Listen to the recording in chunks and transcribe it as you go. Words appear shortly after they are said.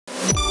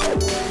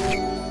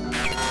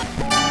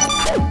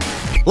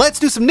Let's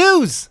do some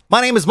news. My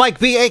name is Mike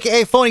B,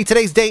 aka Fony.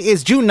 Today's date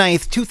is June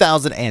 9th,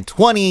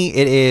 2020.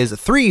 It is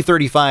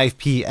 3:35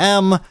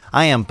 p.m.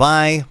 I am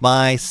by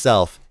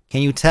myself.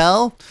 Can you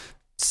tell?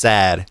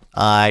 Sad.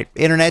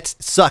 Internet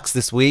sucks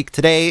this week.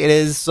 Today it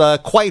is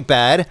quite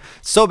bad.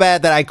 So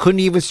bad that I couldn't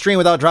even stream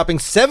without dropping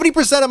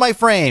 70% of my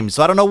frames.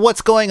 So I don't know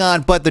what's going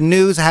on, but the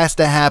news has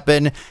to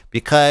happen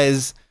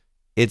because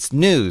it's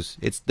news.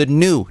 It's the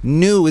new.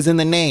 New is in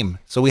the name.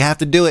 So we have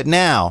to do it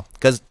now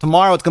because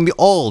tomorrow it's going to be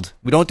old.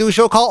 We don't do a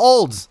show called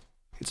Olds.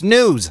 It's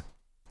news.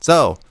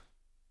 So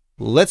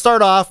let's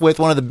start off with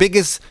one of the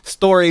biggest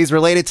stories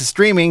related to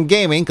streaming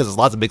gaming, because there's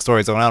lots of big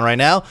stories going on right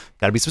now.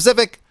 Got to be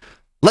specific.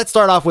 Let's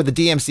start off with the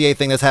DMCA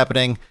thing that's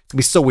happening. It's gonna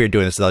be so weird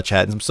doing this without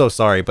chat. I'm so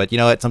sorry, but you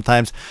know what?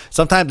 Sometimes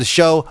the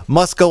show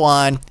must go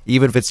on,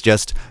 even if it's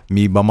just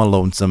me by my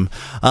lonesome.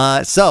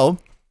 So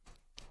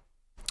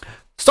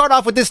start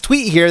off with this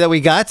tweet here that we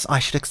got. I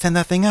should extend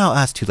that thing out.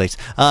 It's too late.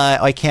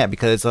 I can't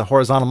because it's a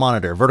horizontal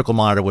monitor. Vertical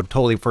monitor would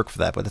totally work for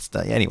that, but it's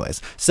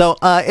anyways. So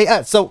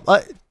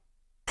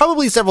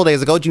probably several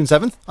days ago, June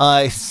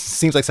 7th,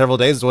 seems like several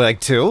days, it's only like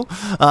 2,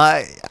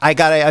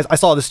 I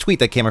saw this tweet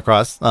that came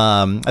across,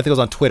 I think it was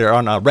on Twitter,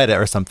 on Reddit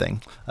or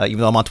something, even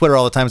though I'm on Twitter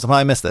all the time, so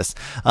I missed this,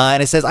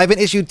 and it says, I've been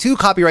issued 2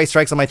 copyright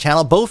strikes on my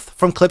channel, both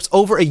from clips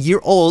over a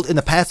year old in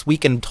the past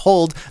week, and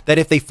told that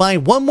if they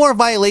find one more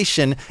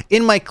violation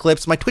in my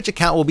clips, my Twitch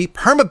account will be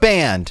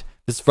permabanned.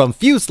 This is from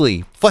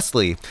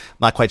Fusley,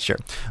 not quite sure,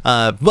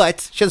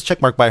 but she has a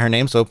checkmark by her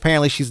name, so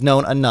apparently she's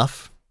known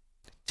enough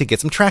to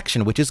get some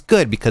traction, which is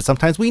good because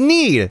sometimes we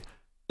need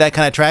that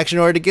kind of traction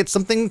in order to get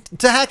something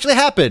to actually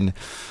happen.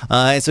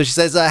 And so she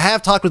says, I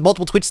have talked with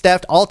multiple Twitch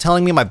staff, all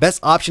telling me my best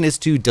option is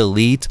to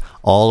delete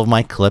all of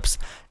my clips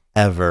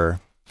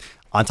ever.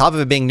 On top of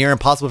it being near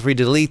impossible for me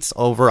to delete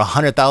over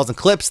 100,000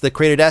 clips, the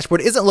creator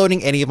dashboard isn't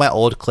loading any of my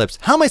old clips.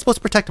 How am I supposed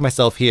to protect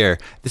myself here?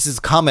 This is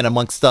common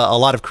amongst a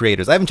lot of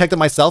creators. I haven't checked it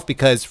myself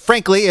because,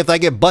 frankly, if I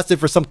get busted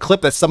for some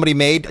clip that somebody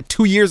made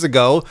 2 years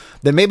ago,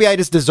 then maybe I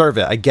just deserve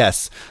it, I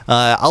guess.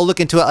 I'll look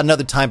into it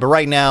another time, but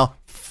right now,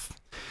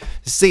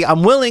 see,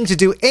 I'm willing to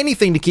do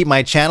anything to keep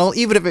my channel,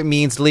 even if it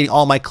means deleting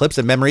all my clips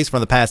and memories from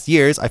the past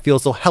years. I feel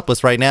so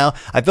helpless right now.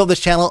 I built this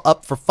channel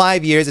up for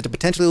 5 years, and to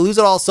potentially lose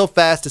it all so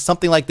fast to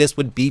something like this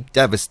would be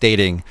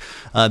devastating.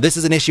 This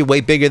is an issue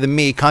way bigger than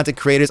me. Content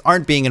creators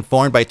aren't being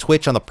informed by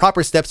Twitch on the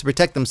proper steps to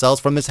protect themselves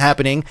from this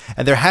happening,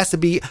 and there has to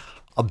be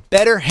a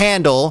better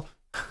handle.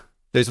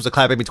 There's a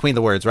clap in between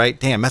the words, right?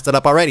 Damn, messed it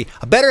up already.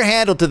 A better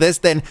handle to this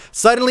than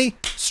suddenly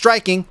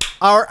striking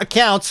our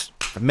accounts.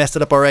 I messed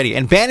it up already.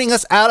 And banning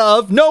us out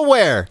of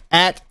nowhere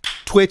at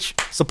Twitch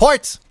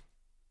supports.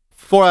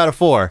 4 out of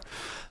 4.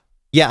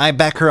 Yeah, I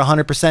back her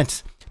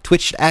 100%.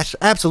 Twitch should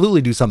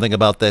absolutely do something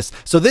about this.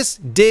 So this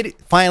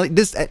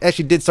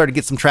actually did start to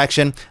get some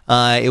traction.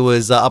 It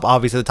was up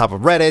obviously at the top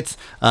of Reddit.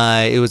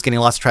 It was getting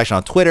lots of traction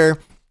on Twitter.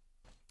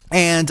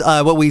 And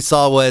what we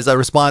saw was a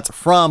response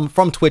from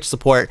Twitch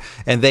support,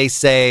 and they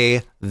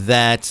say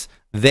that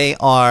they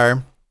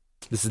are,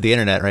 this is the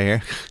internet right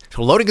here.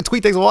 Loading a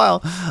tweet takes a while.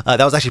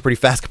 That was actually pretty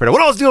fast compared to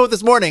what I was dealing with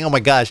this morning. Oh my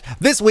gosh.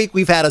 This week,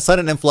 we've had a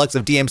sudden influx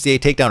of DMCA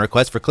takedown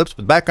requests for clips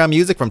with background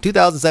music from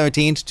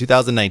 2017 to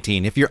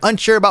 2019. If you're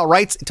unsure about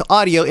rights to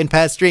audio in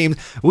past streams,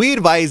 we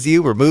advise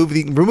you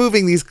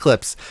removing these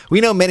clips.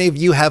 We know many of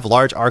you have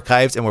large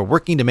archives, and we're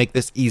working to make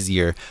this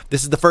easier.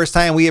 This is the first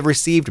time we have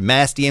received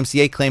mass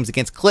DMCA claims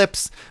against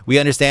clips. We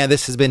understand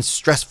this has been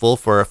stressful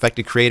for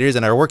affected creators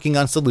and are working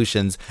on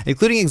solutions,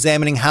 including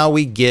examining how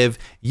we give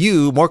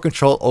you more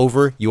control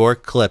over your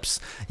clips.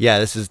 Yeah,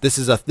 this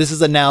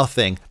is a now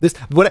thing.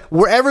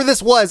 Wherever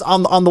this was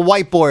on the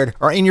whiteboard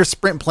or in your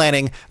sprint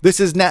planning,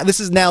 this is now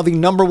the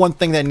 #1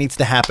 thing that needs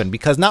to happen,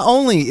 because not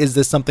only is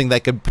this something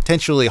that could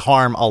potentially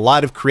harm a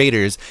lot of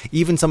creators,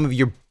 even some of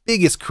your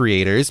biggest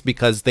creators,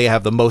 because they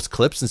have the most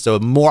clips and so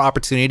more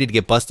opportunity to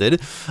get busted.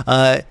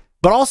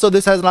 But also,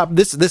 this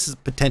is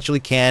potentially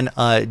can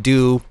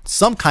do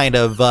some kind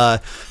of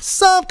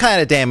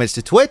damage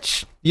to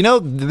Twitch. You know,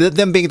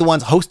 them being the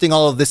ones hosting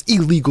all of this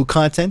illegal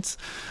content.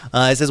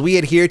 It says, we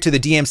adhere to the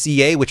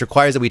DMCA, which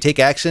requires that we take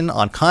action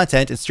on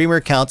content and streamer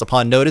accounts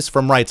upon notice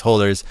from rights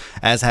holders,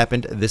 as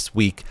happened this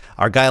week.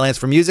 Our guidelines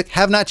for music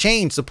have not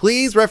changed, so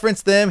please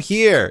reference them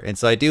here. And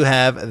so I do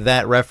have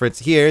that reference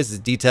here. This is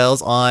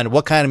details on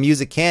what kind of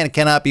music can and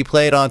cannot be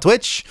played on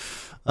Twitch.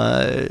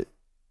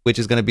 Which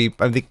is going to be,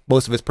 I think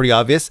most of it's pretty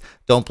obvious.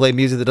 Don't play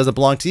music that doesn't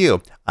belong to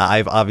you.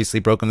 I've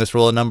obviously broken this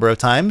rule a number of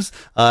times,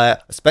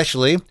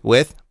 especially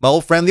with my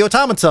old friend the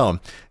Automaton.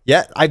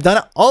 Yeah, I've done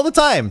it all the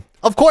time.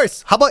 Of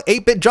course. How about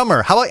 8-Bit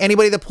Drummer? How about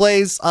anybody that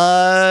plays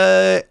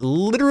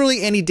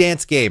literally any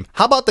dance game?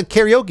 How about the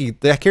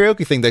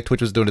karaoke thing that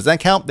Twitch was doing? Does that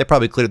count? They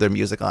probably cleared their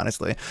music,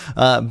 honestly.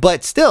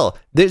 But still,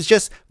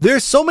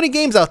 there's so many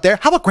games out there.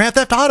 How about Grand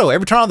Theft Auto?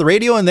 Ever turn on the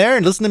radio in there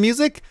and listen to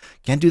music?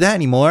 Can't do that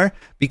anymore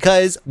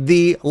because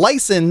the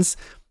license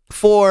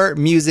for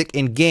music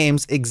in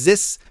games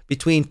exists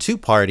between 2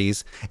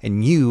 parties,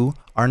 and you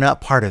are not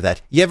part of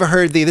that. You ever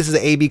heard this is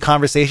an A-B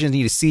conversation, you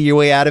need to see your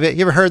way out of it?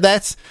 You ever heard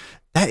that?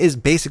 that is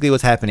basically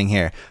what's happening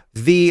here.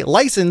 The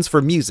license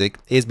for music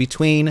is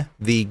between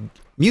the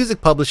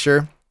music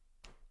publisher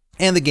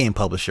and the game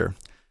publisher.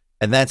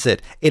 And that's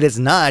it. It is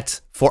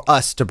not for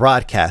us to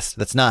broadcast.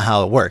 That's not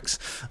how it works.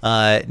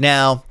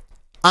 Now,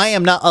 I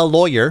am not a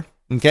lawyer,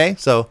 okay?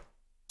 So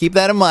keep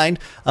that in mind.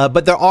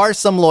 But there are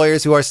some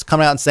lawyers who are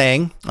coming out and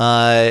saying,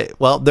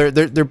 well,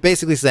 they're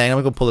basically saying, I'm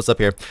gonna go pull this up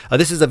here.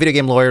 This is a video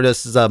game lawyer.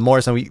 This is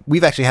Morrison.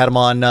 We've actually had him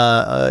on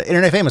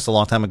Internet Famous a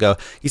long time ago.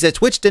 He said,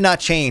 Twitch did not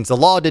change. The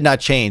law did not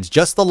change.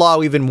 Just the law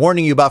we've been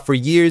warning you about for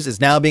years is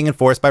now being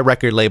enforced by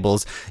record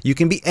labels. You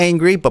can be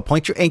angry, but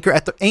point your anger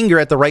at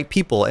the right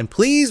people. And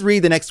please read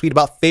the next tweet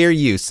about fair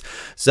use.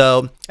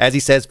 So as he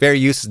says, fair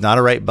use is not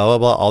a right, blah, blah,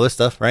 blah, all this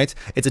stuff, right?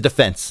 It's a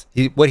defense.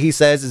 What he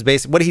says is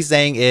basically, what he's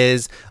saying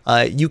is,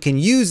 you can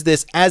use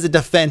this as a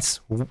defense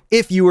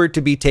if you were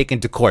to be taken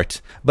to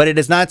court, but it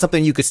is not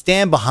something you could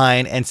stand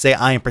behind and say,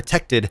 I am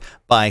protected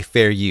by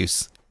fair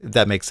use. If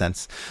that makes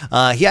sense.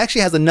 He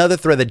actually has another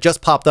thread that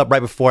just popped up right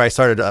before I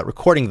started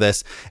recording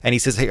this, and he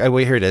says, hey,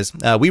 wait, here it is.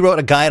 We wrote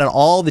a guide on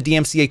all the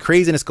DMCA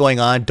craziness going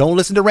on. Don't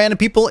listen to random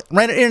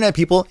internet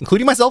people,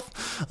 including myself.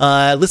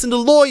 Listen to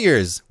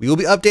lawyers. We will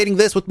be updating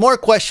this with more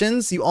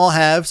questions you all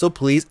have, so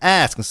please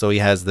ask. And so he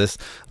has this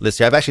list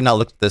here. I've actually not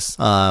looked at this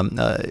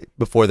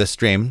before this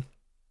stream.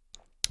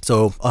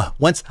 So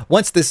once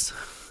this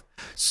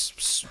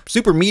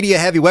super media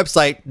heavy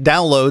website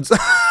downloads,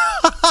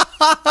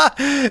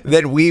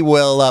 then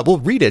we'll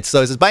read it.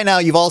 So it says, by now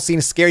you've all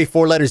seen scary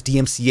 4 letters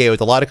DMCA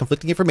with a lot of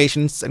conflicting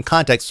information and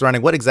context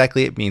surrounding what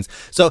exactly it means.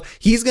 So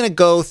he's going to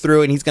go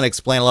through and he's going to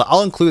explain a lot.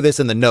 I'll include this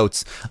in the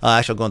notes.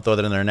 Actually, I'll go and throw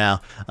that in there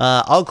now.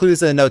 I'll include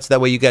this in the notes.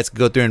 That way you guys can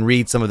go through and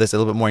read some of this a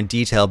little bit more in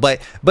detail.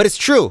 But it's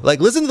true. Like,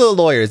 listen to the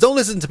lawyers. Don't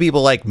listen to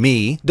people like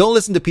me. Don't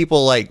listen to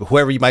people like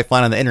whoever you might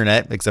find on the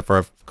internet, except for,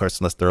 of course,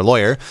 unless they're a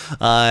lawyer.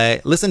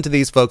 Listen to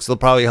these folks. They'll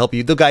probably help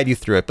you. They'll guide you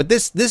through it. But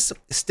this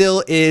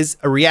still is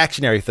a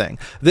reactionary thing.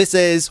 This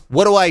is,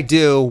 what do I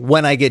do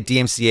when I get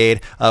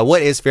DMCA'd?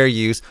 What is fair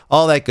use?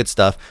 All that good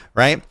stuff,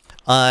 right?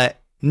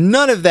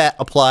 None of that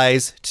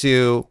applies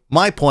to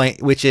my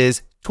point, which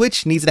is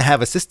Twitch needs to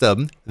have a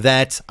system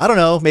that, I don't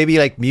know, maybe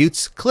like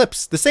mutes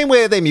clips the same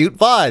way that they mute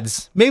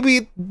VODs.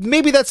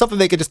 Maybe that's something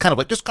they could just kind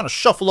of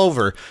shuffle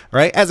over,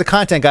 right? As a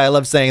content guy, I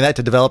love saying that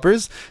to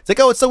developers. It's like,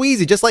 oh, it's so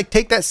easy. Just like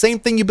take that same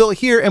thing you built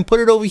here and put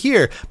it over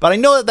here. But I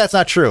know that that's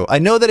not true. I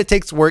know that it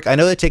takes work. I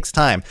know that it takes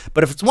time.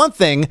 But if it's one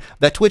thing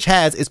that Twitch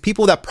has is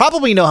people that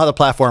probably know how the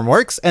platform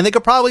works, and they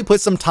could probably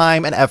put some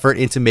time and effort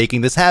into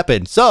making this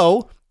happen.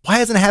 So why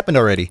hasn't it happened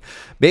already?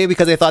 Maybe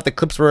because they thought the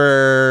clips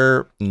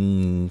were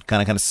kind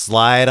of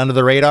slide under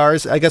the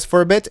radars, I guess,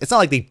 for a bit. It's not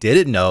like they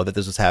didn't know that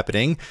this was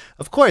happening.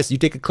 Of course, you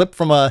take a clip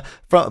from a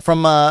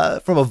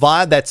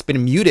VOD that's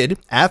been muted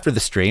after the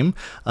stream,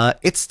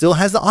 it still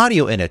has the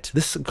audio in it.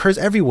 This occurs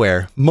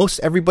everywhere. Most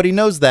everybody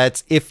knows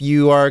that. If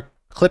you are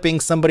clipping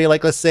somebody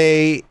like, let's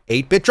say,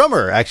 8-Bit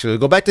Drummer, actually,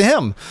 go back to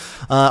him,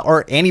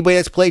 or anybody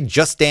that's played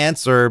Just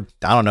Dance, or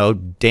I don't know,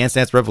 Dance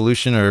Dance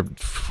Revolution, or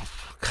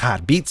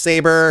God, Beat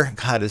Saber.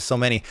 God, there's so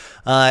many.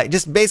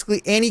 Just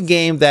basically any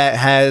game that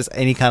has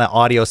any kind of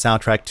audio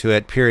soundtrack to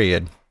it,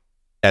 period,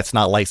 that's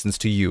not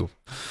licensed to you.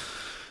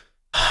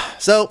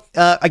 So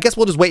I guess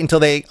we'll just wait until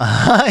they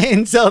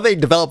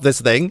develop this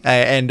thing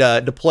and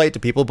deploy it to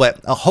people. But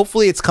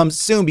hopefully it comes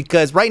soon,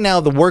 because right now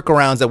the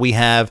workarounds that we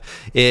have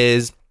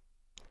is,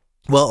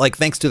 well, like,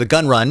 thanks to the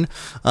gun run,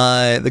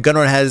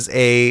 has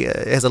a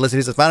list.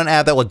 It says, found an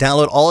app that will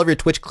download all of your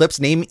Twitch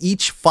clips, name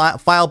each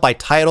file by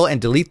title,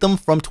 and delete them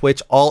from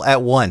Twitch all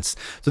at once.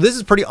 So this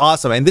is pretty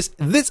awesome, and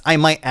this I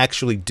might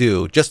actually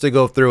do, just to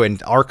go through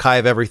and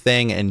archive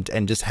everything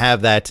and just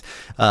have that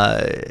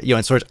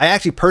in storage. I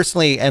actually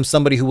personally am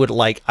somebody who would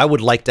like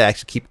to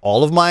actually keep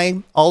all of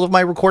my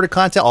recorded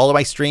content, all of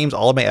my streams,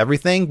 all of my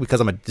everything, because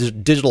I'm a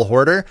digital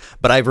hoarder.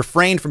 But I've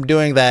refrained from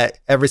doing that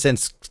ever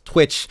since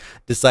Twitch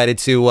decided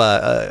to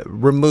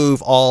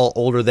remove all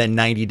older than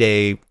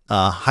 90-day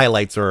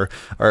highlights or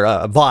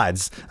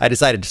VODs. I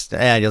decided just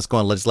go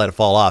and just let it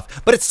fall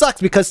off. But it sucks,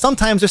 because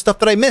sometimes there's stuff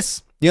that I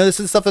miss. This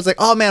is stuff that's like,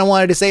 oh man, I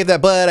wanted to save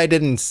that, but I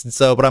didn't.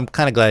 But I'm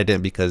kind of glad I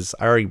didn't, because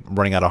I'm already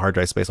running out of hard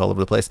drive space all over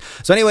the place.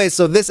 So anyway,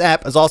 so this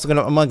app is also I'm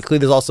gonna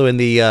include this also in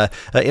the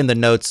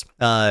notes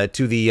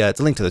to the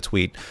link to the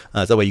tweet,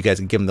 so that way you guys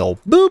can give them the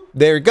old boop.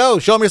 There you go.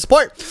 Show them your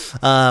support.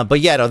 But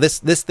yeah, no, this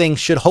thing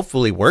should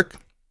hopefully work.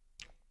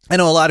 I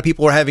know a lot of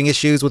people are having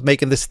issues with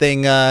making this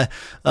thing, not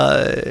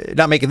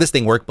making this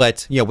thing work,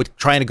 but, with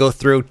trying to go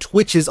through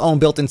Twitch's own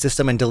built-in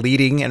system and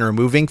deleting and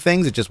removing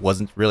things. It just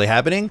wasn't really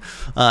happening.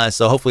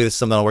 So hopefully this is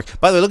something that'll work.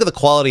 By the way, look at the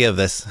quality of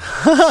this.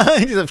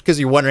 Because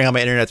you're wondering how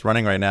my internet's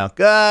running right now.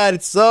 God,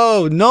 it's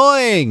so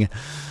annoying.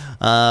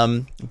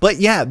 But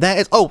yeah, that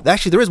is, oh,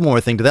 actually there is one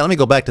more thing to that. Let me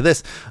go back to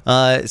this.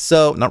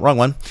 So, not wrong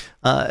one.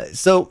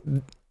 So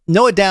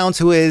Noah Downs,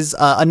 who is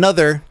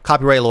another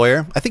copyright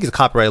lawyer, I think he's a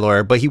copyright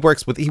lawyer, but he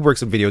works with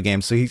video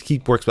games. So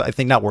he works with, I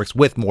think not works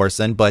with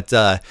Morrison, but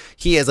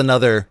he is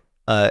another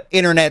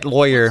internet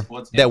lawyer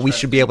that we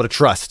should be able to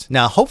trust.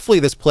 Now, hopefully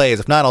this plays.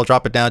 If not, I'll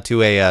drop it down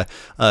to a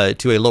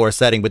lower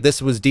setting. But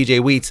this was DJ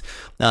Wheats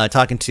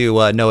talking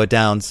to Noah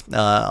Downs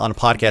on a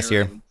podcast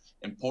here.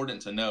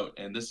 Important to note,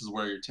 and this is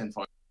where your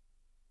tinfoil.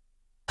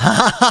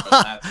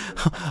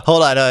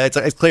 Hold on,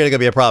 it's clearly gonna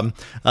be a problem.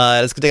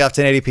 Let's take off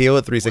 1080p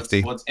with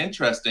 360. What's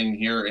interesting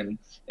here and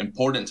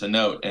important to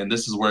note, and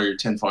this is where your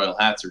tinfoil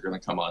hats are going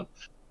to come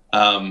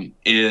on,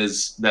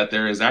 is that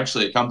there is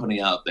actually a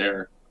company out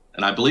there,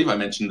 and I believe I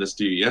mentioned this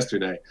to you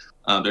yesterday.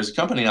 There's a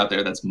company out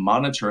there that's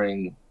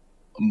monitoring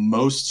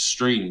most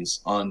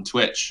streams on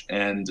Twitch,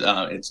 and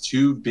its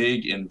two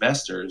big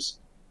investors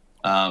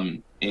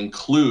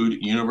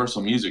include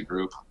Universal Music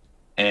Group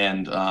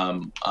and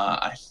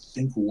I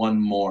think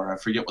one more. I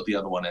forget what the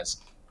other one is.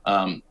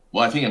 Well,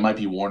 I think it might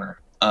be Warner.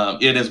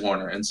 It is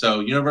Warner. And so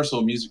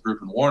Universal Music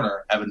Group and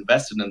Warner have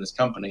invested in this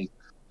company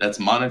that's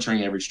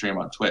monitoring every stream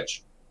on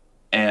Twitch.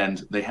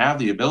 And they have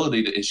the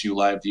ability to issue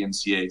live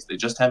DMCAs. They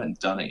just haven't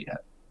done it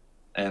yet.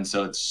 And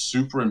so it's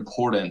super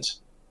important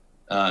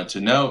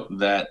to note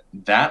that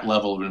that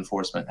level of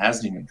enforcement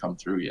hasn't even come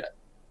through yet,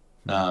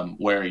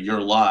 where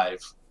you're live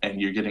and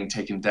you're getting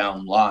taken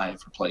down live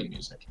for playing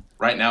music.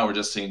 Right now, we're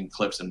just seeing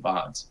clips and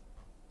VODs.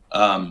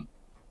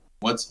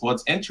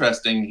 What's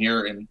interesting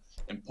here and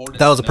important.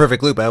 That was a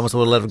perfect loop. I almost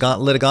would have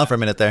let it go for a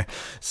minute there.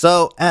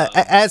 So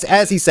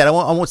as he said, I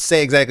won't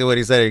say exactly what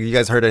he said. You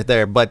guys heard it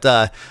there, but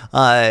there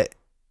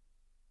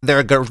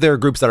are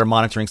groups that are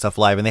monitoring stuff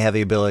live, and they have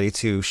the ability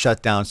to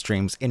shut down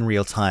streams in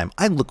real time.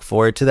 I look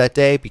forward to that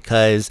day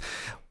because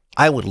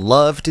I would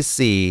love to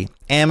see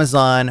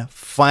Amazon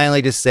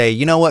finally just say,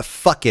 you know what,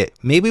 fuck it.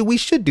 Maybe we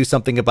should do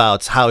something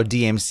about how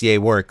DMCA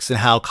works and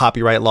how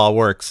copyright law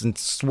works and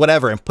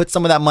whatever, and put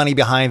some of that money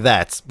behind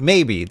that.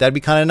 Maybe that'd be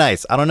kind of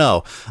nice. I don't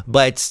know.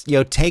 But, you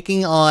know,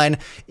 taking on,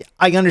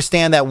 I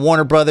understand that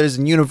Warner Brothers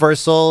and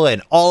Universal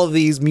and all of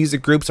these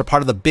music groups are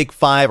part of the big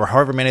five, or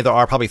however many there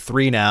are, probably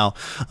 3 now.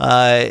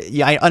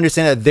 Yeah, I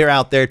understand that they're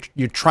out there.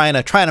 You're trying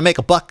to make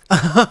a buck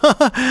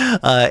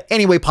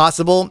any way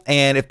possible.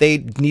 And if they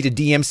need to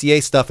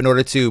DMCA stuff in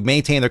order to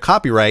maintain their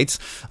copyrights,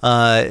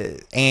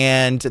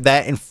 and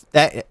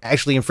that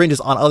actually infringes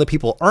on other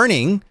people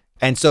earning,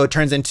 and so it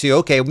turns into,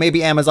 okay,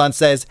 maybe Amazon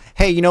says,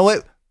 hey, you know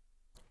what,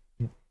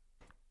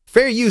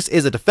 fair use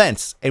is a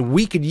defense, and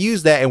we could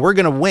use that, and we're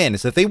gonna win.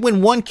 So if they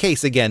win one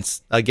case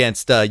against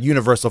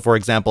Universal, for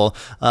example,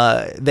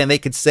 then they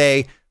could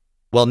say,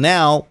 well,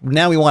 now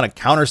we want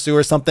to countersue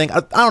or something. I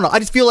don't know. I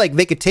just feel like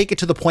they could take it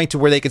to the point to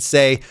where they could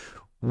say,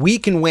 we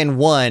can win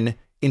one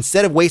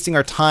instead of wasting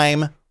our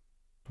time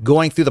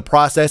going through the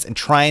process and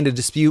trying to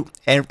dispute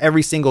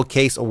every single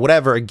case or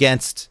whatever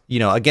against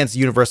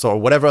Universal or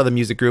whatever other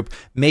music group.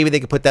 Maybe they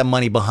could put that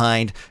money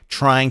behind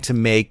trying to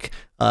make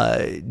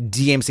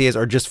DMCAs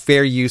or just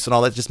fair use and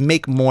all that just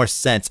make more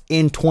sense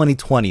in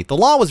 2020. The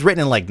law was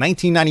written in like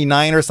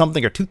 1999 or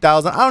something, or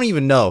 2000. I don't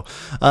even know.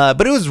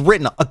 But it was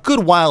written a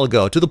good while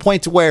ago, to the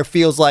point to where it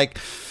feels like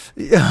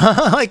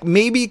like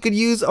maybe it could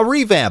use a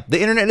revamp. The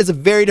internet is a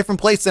very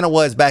different place than it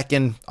was back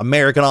in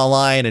American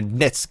Online and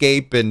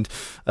Netscape and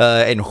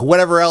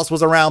whatever else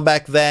was around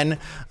back then.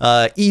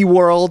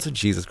 eWorld.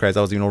 Jesus Christ,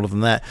 I was even older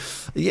than that.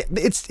 Yeah,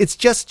 it's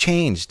just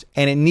changed,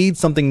 and it needs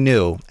something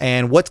new.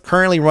 And what's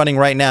currently running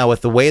right now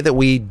with the way that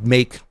we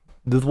make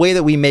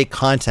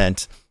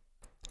content,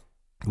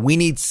 we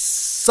need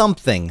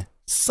something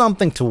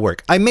to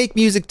work. I make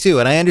music too,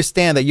 and I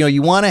understand that, you know,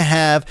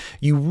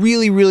 you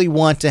really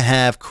want to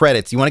have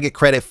credits. You want to get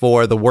credit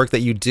for the work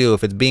that you do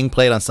if it's being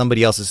played on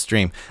somebody else's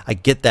stream. I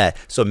get that.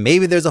 So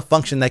maybe there's a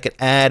function that could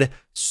add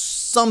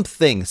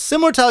something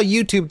similar to how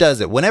YouTube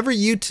does it. Whenever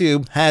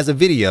YouTube has a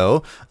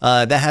video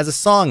that has a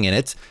song in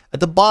it, at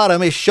the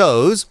bottom it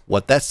shows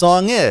what that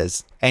song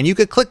is, and you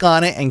could click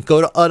on it and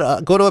go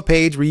to a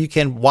page where you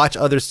can watch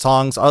other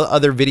songs,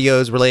 other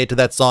videos related to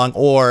that song,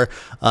 or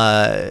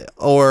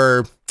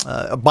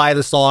buy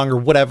the song or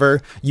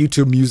whatever.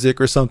 YouTube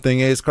Music or something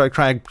is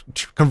trying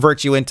to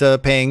convert you into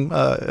paying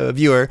a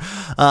viewer.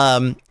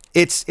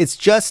 It's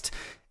just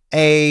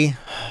an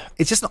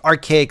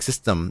archaic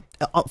system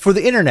for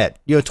the internet.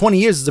 You know, 20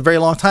 years is a very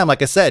long time,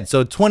 like I said.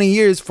 So 20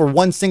 years for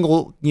one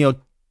single, you know,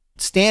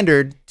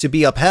 standard to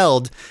be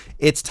upheld,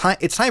 it's time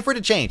for it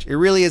to change. It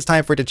really is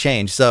time for it to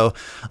change. So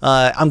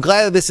I'm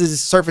glad that this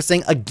is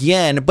surfacing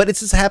again, but it's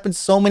just happened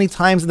so many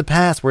times in the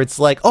past where it's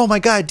like, oh my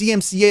god,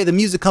 DMCA, the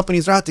music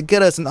companies are out to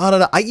get us, and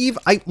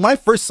when I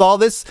first saw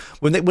this,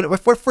 when I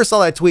first saw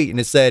that tweet and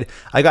it said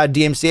I got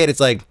DMCA, it's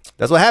like,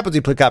 that's what happens when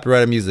you play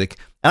copyrighted music.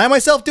 And I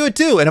myself do it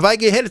too. And if I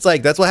get hit, it's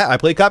like, that's what I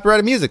play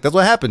copyrighted music. That's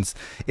what happens.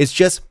 It's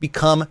just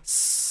become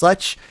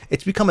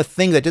it's become a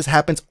thing that just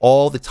happens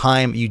all the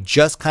time. You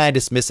just kind of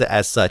dismiss it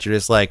as such. You're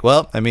just like,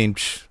 well, I mean,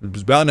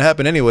 it's bound to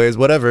happen anyways,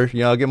 whatever.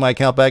 You know, I'll get my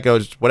account back.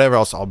 I'll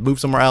move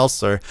somewhere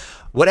else, or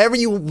whatever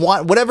you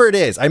want, whatever it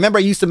is. I remember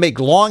I used to make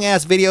long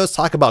ass videos,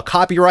 talk about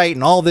copyright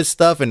and all this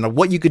stuff and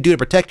what you could do to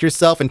protect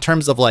yourself in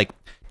terms of like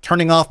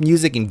turning off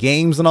music in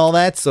games and all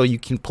that, so you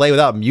can play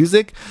without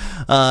music,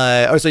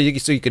 or so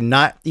you could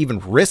not even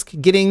risk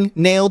getting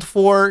nailed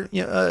for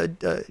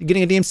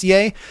getting a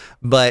DMCA.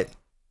 But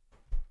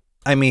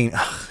I mean,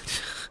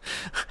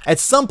 at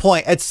some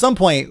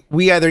point,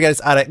 we either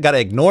gotta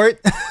ignore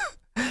it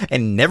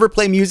and never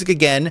play music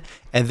again,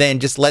 and then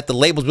just let the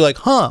labels be like,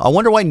 huh, I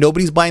wonder why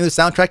nobody's buying the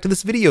soundtrack to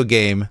this video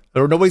game,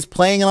 or nobody's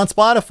playing it on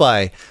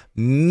Spotify.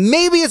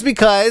 Maybe it's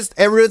because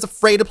everyone's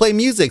afraid to play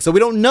music, so we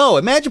don't know.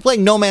 Imagine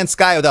playing No Man's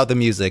Sky without the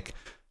music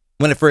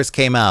when it first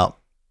came out.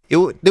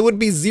 There would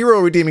be zero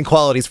redeeming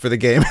qualities for the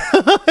game.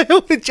 It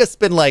would have just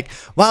been like,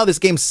 wow, this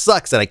game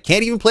sucks, and I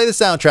can't even play the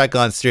soundtrack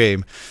on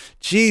stream.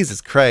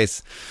 Jesus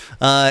Christ.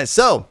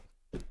 So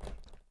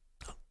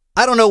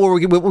I don't know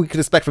what we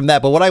could expect from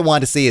that, but what I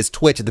want to see is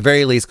Twitch, at the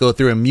very least, go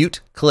through and mute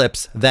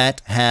clips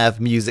that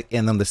have music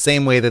in them the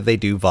same way that they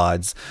do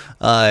VODs.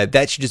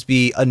 That should just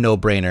be a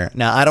no-brainer.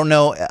 Now, I don't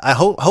know.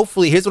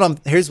 Hopefully, here's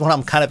what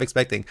I'm kind of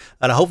expecting,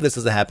 and I hope this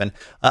doesn't happen.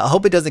 I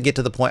hope it doesn't get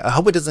to the point. I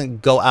hope it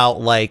doesn't go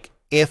out like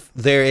if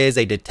there is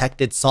a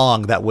detected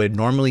song that would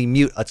normally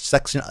mute a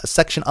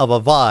section of a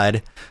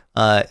VOD.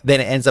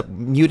 Then it ends up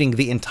muting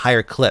the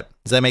entire clip.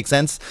 Does that make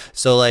sense?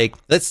 So, like,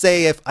 let's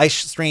say if I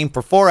stream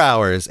for 4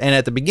 hours and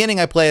at the beginning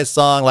I play a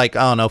song like,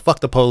 I don't know, Fuck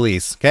the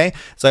Police, okay?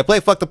 So I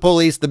play Fuck the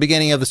Police at the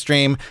beginning of the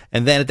stream,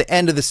 and then at the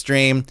end of the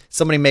stream,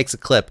 somebody makes a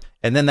clip.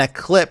 And then that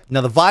clip,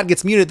 now the VOD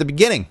gets muted at the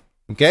beginning,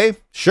 okay?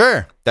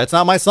 Sure, that's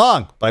not my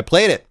song, but I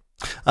played it.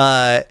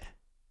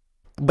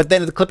 But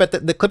then the clip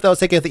that was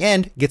taken at the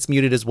end gets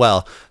muted as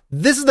well.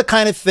 This is the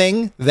kind of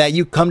thing that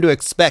you come to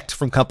expect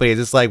from companies.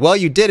 It's like, well,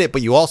 you did it,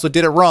 but you also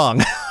did it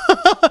wrong.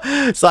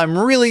 So I'm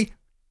really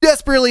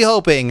desperately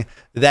hoping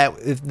that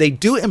if they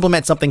do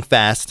implement something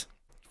fast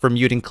for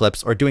muting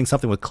clips or doing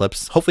something with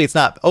clips, hopefully it's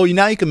not, oh,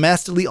 now you can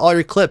mass delete all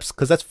your clips,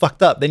 because that's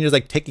fucked up. Then you're just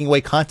like taking away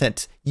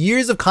content,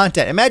 years of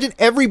content. Imagine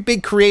every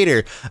big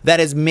creator that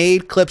has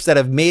made clips that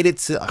have made it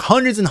to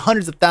hundreds and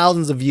hundreds of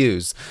thousands of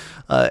views,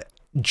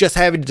 just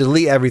having to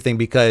delete everything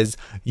because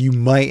you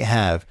might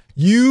have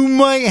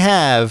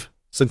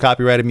some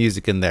copyrighted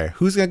music in there.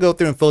 Who's gonna go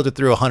through and filter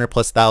through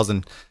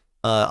 100,000+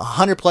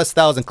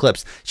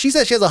 clips? She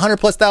said she has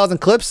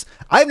 100,000+ clips.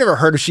 I've never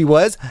heard of she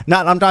was. I'm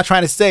not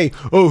trying to say,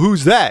 oh,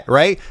 who's that,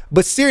 right?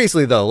 But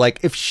seriously though, like,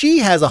 if she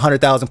has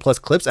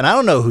 100,000+ clips and I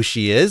don't know who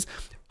she is,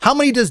 how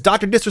many does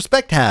Dr.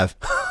 Disrespect have?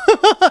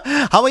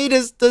 How many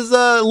does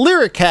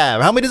Lyric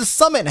have? How many does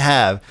Summit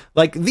have?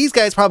 Like, these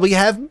guys probably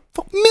have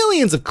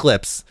millions of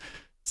clips.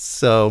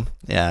 So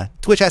yeah,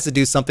 Twitch has to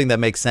do something that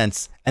makes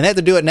sense, and they have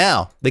to do it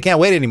now. They can't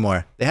wait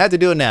anymore. They have to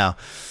do it now.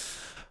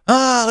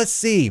 Let's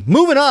see.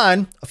 Moving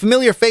on, a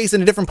familiar face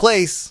in a different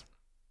place.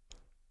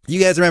 You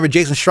guys remember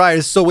Jason Schreier?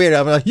 This is so weird.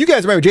 I'm like, you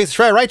guys remember Jason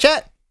Schreier, right,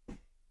 chat?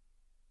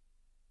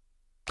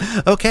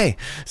 Okay.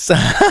 So,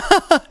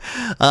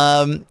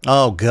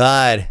 oh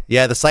God,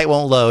 yeah, the site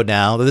won't load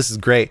now. This is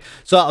great.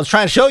 So I was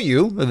trying to show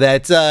you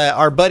that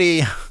our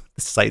buddy.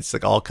 This site's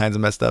like all kinds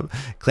of messed up.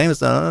 Claim is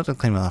not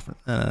claim offer.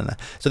 No.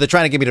 So they're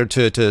trying to get me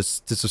to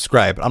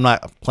subscribe. I'm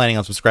not planning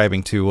on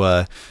subscribing to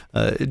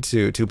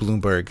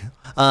Bloomberg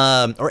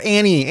or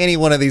any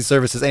one of these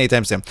services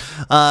anytime soon.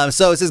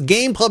 So it says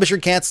game publisher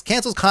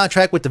cancels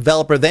contract with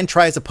developer, then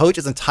tries to poach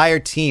his entire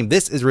team.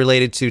 This is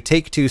related to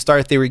Take-Two,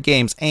 Star Theory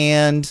Games,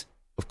 and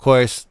of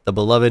course the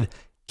beloved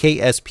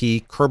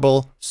KSP,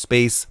 Kerbal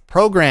Space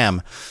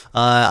Program.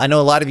 I know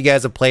a lot of you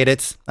guys have played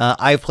it.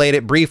 I've played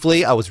it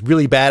briefly. I was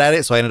really bad at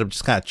it, so I ended up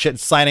just kind of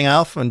signing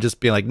off and just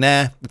being like,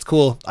 nah, it's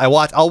cool.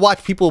 I'll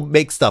watch people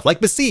make stuff, like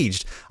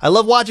Besieged. I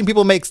love watching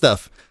people make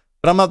stuff,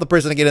 but I'm not the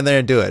person to get in there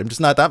and do it. I'm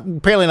just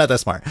apparently not that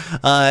smart.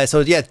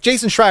 So yeah,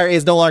 Jason Schreier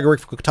is no longer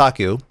working for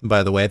Kotaku,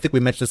 by the way. I think we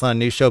mentioned this on a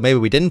news show. Maybe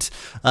we didn't.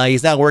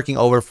 He's now working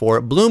over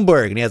for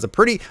Bloomberg, and he has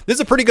this is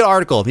a pretty good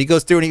article. He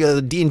goes through and he goes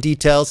in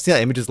detail. See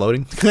that image is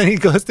loading? He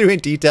goes through in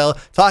detail,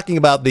 talking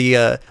about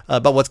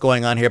about what's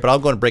going on here, but I'll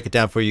go and break it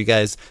down for you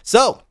guys.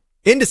 So,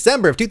 in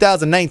December of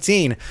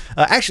 2019,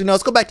 actually, no,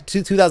 let's go back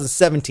to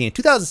 2017.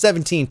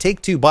 2017,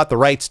 Take-Two bought the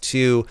rights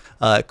to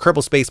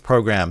Kerbal Space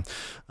Program,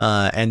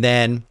 and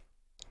then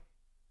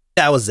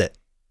that was it.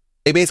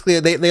 They basically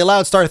they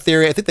allowed Star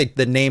Theory. I think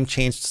the name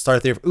changed to Star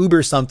Theory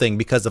Uber something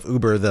because of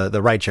Uber,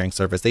 the ride sharing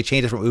service. They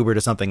changed it from Uber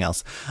to something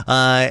else.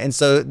 And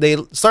so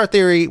Star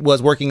Theory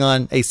was working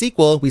on a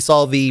sequel. We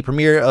saw the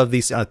premiere of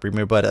the not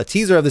premiere, but a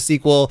teaser of the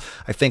sequel.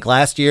 I think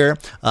last year.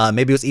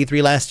 Maybe it was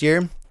E3 last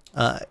year.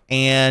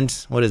 And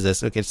what is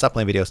this? Okay, stop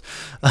playing videos.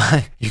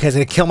 You guys are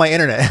gonna kill my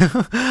internet.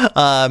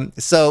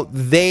 So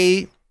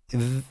they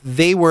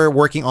were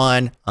working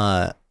on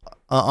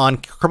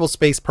Kerbal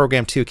Space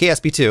Program 2,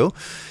 KSP2,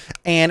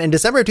 and in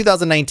December of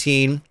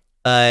 2019,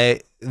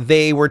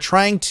 they were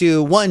trying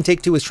to,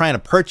 Take-Two was trying to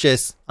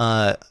purchase,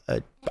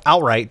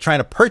 outright trying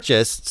to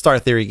purchase Star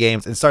Theory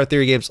Games, and Star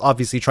Theory Games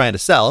obviously trying to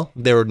sell.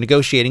 They were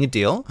negotiating a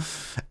deal,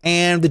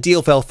 and the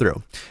deal fell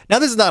through. Now,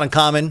 this is not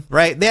uncommon,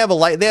 right? They have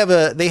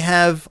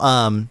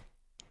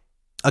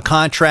a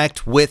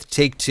contract with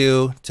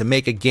Take-Two to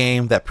make a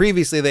game that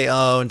previously they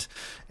owned.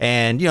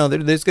 And, you know, they're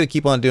just going to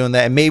keep on doing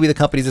that. And maybe the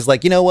company's just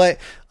like, you know what?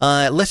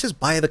 Let's just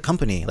buy the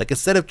company. Like,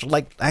 instead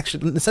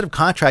of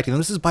contracting them,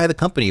 let's just buy the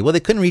company. Well, they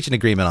couldn't reach an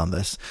agreement on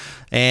this.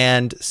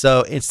 And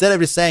so instead of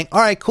just saying, all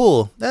right,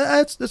 cool,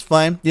 that's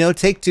fine. You know,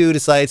 Take-Two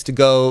decides to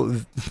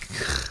go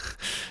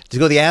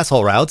the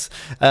asshole routes.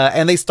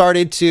 And they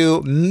started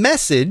to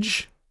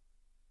message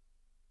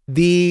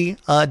the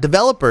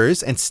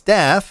developers and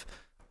staff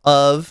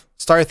of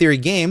Star Theory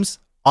Games,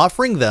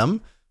 offering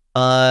them,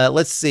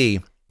 let's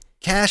see,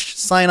 cash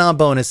sign-on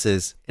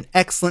bonuses, an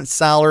excellent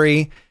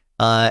salary,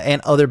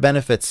 and other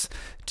benefits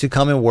to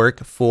come and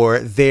work for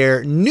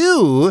their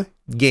new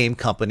game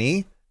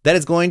company that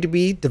is going to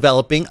be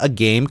developing a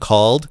game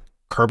called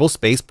Kerbal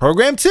Space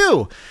Program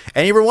 2.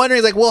 And you were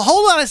wondering, like, well,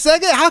 hold on a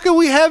second, how can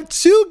we have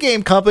two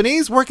game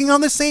companies working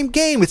on the same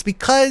game? It's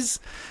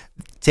because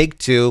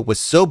Take-Two was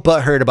so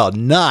butthurt about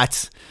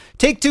not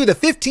Take-Two, the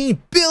 $15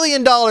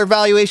 billion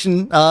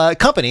valuation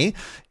company,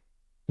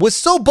 was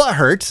so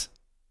butthurt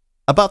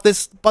about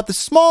this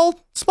small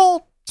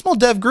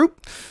dev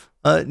group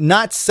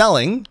not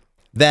selling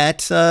that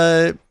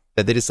that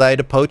they decided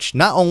to poach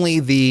not only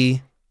the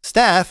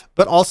staff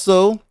but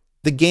also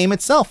the game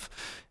itself.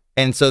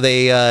 And so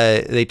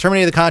they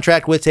terminated the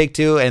contract with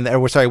Take-Two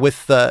with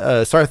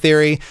Star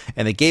Theory,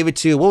 and they gave it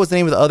to, what was the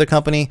name of the other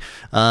company?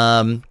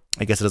 I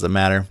guess it doesn't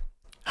matter.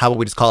 How about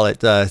we just call it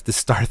the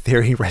Star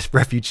Theory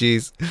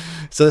Refugees?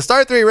 So the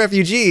Star Theory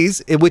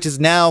Refugees, which is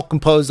now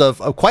composed of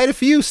quite a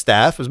few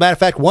staff. As a matter of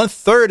fact,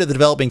 1/3 of the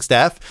developing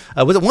staff.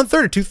 Was it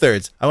 1/3 or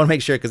 2/3? I want to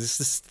make sure,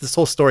 because this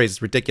whole story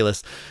is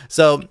ridiculous.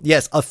 So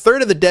yes,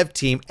 1/3 of the dev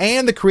team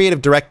and the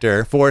creative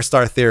director for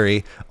Star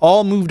Theory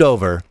all moved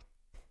over.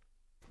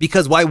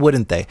 Because why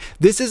wouldn't they?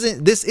 This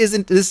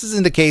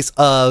isn't a case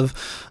of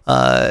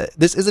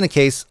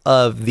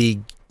the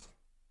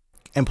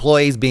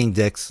employees being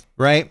dicks,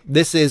 right?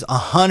 This is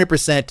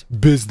 100%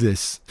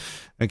 business.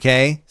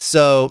 Okay,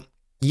 so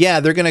yeah,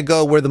 they're gonna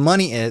go where the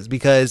money is,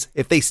 because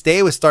if they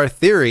stay with Star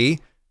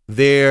Theory,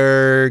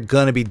 they're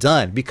gonna be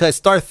done. Because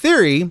Star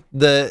Theory,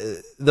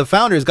 the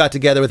founders got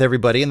together with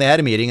everybody and they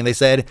had a meeting and they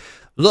said,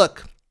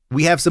 look,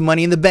 we have some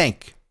money in the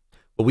bank.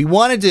 What we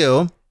want to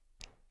do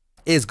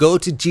is go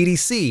to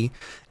GDC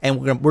and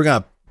we're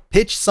gonna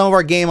pitch some of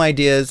our game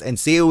ideas and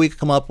see what we can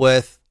come up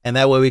with, and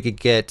that way we could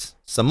get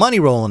some money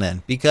rolling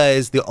in,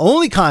 because the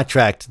only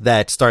contract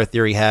that Star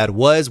Theory had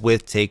was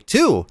with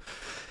Take-Two.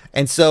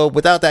 And so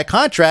without that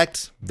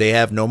contract, they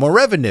have no more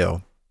revenue.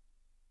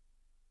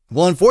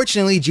 Well,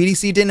 unfortunately,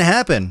 GDC didn't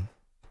happen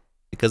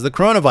because of the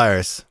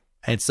coronavirus.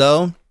 And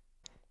so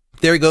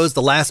there goes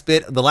the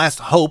last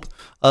hope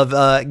of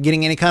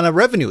getting any kind of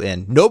revenue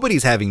in.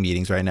 Nobody's having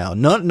meetings right now.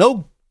 None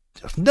of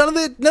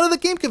the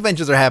game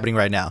conventions are happening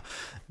right now.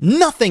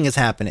 Nothing is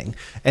happening.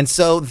 And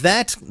so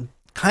that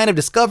kind of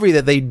discovery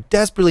that they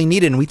desperately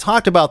needed, and we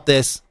talked about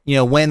this, you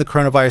know, when the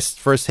coronavirus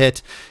first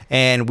hit,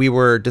 and we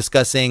were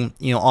discussing,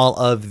 you know, all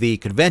of the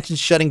conventions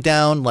shutting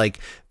down. Like,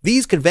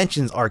 these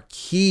conventions are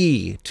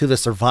key to the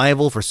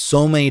survival for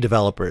so many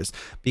developers,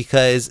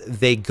 because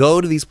they go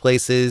to these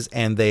places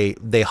and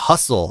they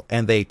hustle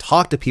and they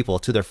talk to people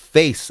to their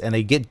face and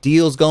they get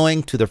deals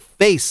going to their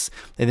face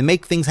and they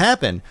make things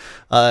happen.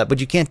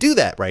 But you can't do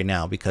that right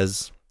now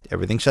because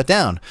everything's shut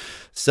down.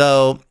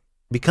 So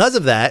because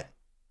of that,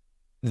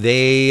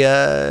 they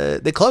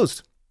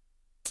closed,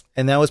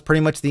 and that was pretty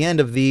much the end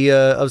of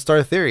of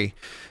Star Theory.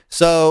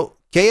 So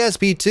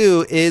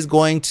KSP2 is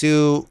going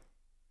to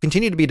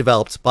continue to be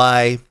developed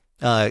by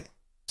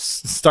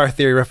Star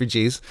Theory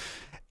Refugees,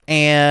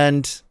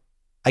 and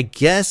I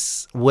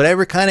guess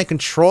whatever kind of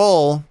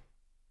control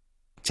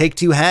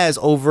Take-Two has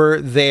over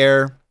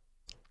their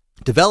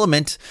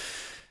development.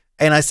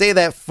 And I say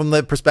that from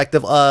the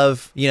perspective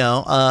of, you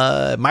know,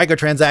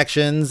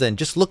 microtransactions and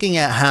just looking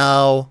at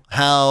how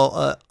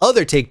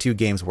other Take-Two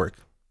games work.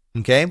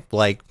 Okay,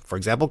 like, for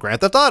example,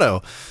 Grand Theft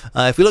Auto.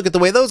 If we look at the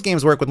way those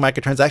games work with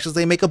microtransactions,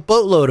 they make a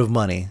boatload of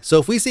money. So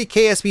if we see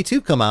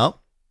KSP2 come out,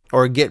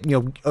 or get,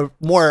 you know,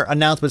 more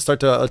announcements start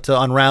to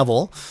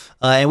unravel,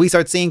 and we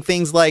start seeing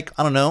things like,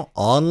 I don't know,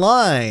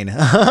 online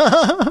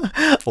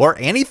or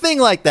anything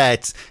like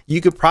that,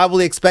 you could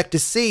probably expect to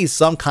see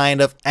some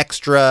kind of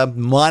extra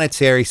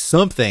monetary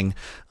something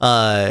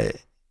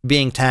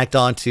being tacked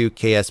onto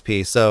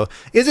KSP. So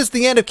is this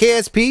the end of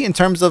KSP in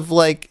terms of,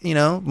 like, you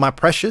know, my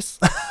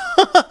precious?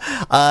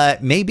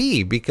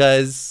 Maybe,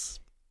 because,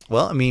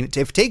 well, I mean,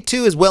 if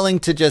Take-Two is willing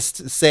to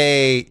just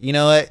say, you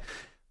know what,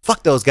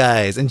 fuck those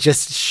guys, and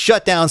just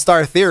shut down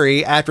Star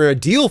Theory after a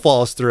deal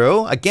falls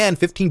through, again,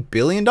 $15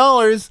 billion,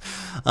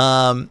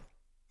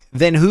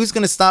 then who's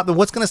going to stop them?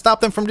 What's going to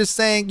stop them from just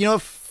saying, you know,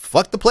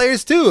 fuck the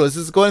players too. Let's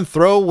just go and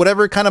throw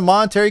whatever kind of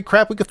monetary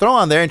crap we could throw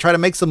on there and try to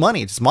make some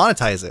money. Just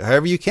monetize it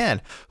however you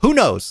can. Who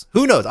knows?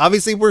 Who knows?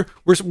 Obviously, we're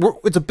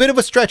it's a bit of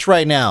a stretch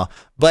right now,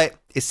 but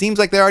it seems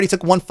like they already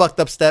took one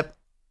fucked up step.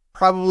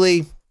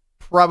 Probably,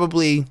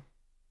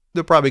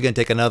 they're probably going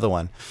to take another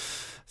one.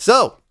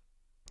 So,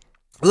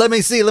 Let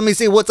me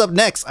see what's up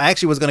next. I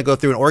actually was going to go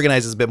through and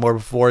organize this a bit more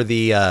before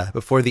the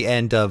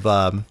end of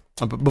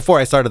before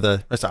I started I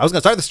was going to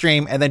start the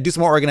stream and then do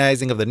some more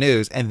organizing of the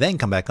news and then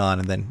come back on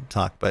and then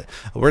talk. But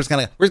we're just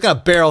gonna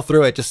barrel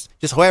through it just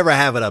however I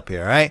have it up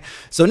here. All right.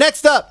 So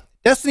next up,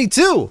 Destiny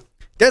 2.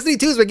 Destiny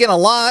 2 has been getting a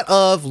lot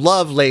of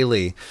love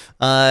lately,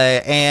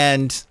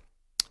 and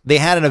they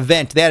had an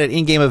event. They had an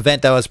in-game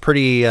event that was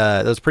pretty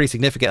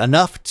significant,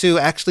 enough to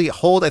actually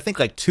hold, I think,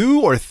 like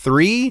 2 or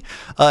 3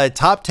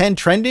 top 10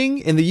 trending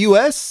in the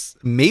US,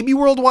 maybe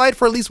worldwide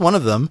for at least one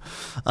of them.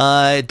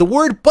 The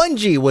word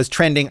Bungie was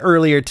trending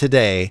earlier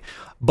today.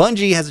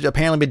 Bungie has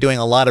apparently been doing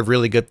a lot of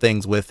really good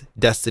things with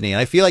Destiny. And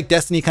I feel like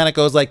Destiny kind of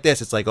goes like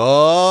this. It's like,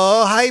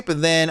 oh, hype,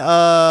 and then,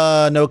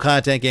 no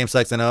content, game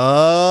sucks, and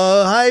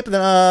oh, hype, and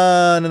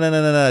then,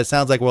 no. It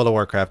sounds like World of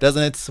Warcraft,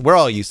 doesn't it? We're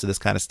all used to this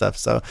kind of stuff.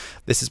 So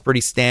this is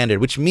pretty standard,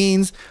 which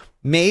means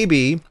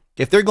maybe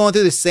if they're going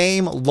through the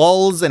same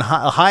lulls and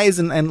highs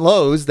and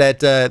lows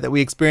that we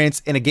experience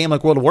in a game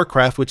like World of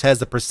Warcraft, which has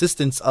the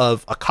persistence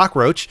of a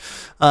cockroach,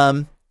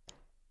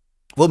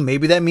 well,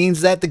 maybe that means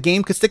that the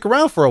game could stick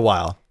around for a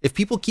while. If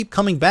people keep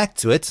coming back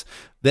to it,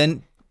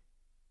 then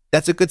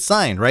that's a good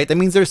sign, right? That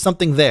means there's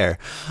something there.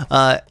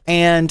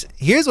 And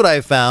here's what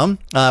I found.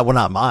 Well,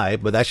 not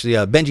but actually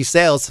Benji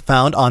Sales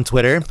found on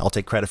Twitter. I'll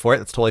take credit for it.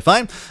 That's totally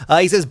fine.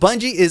 He says,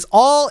 Bungie is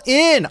all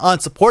in on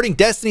supporting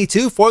Destiny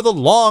 2 for the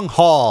long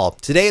haul.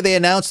 Today, they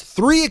announced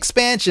 3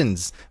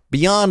 expansions: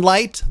 Beyond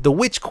Light, The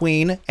Witch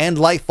Queen, and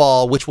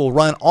Lightfall, which will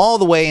run all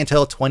the way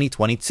until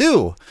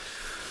 2022.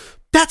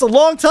 That's a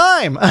long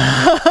time.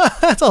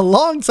 That's a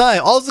long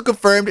time. Also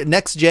confirmed,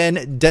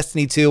 next-gen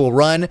Destiny 2 will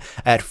run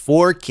at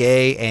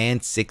 4K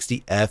and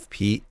 60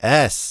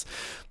 FPS.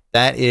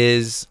 That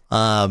is,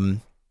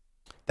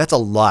 that's a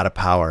lot of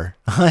power.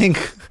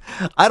 Like,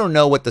 I don't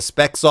know what the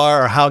specs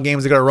are or how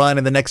games are going to run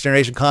in the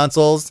next-generation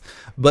consoles,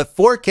 but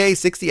 4K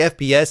 60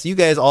 FPS, you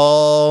guys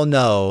all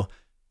know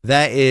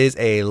that is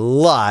a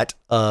lot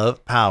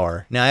of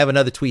power. Now, I have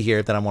another tweet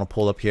here that I want to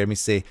pull up here. Let me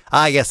see.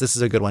 Yes, this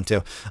is a good one,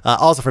 too.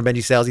 Also from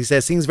Benji Sales, he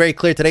says, seems very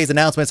clear today's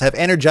announcements have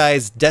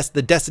energized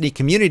the Destiny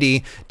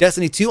community.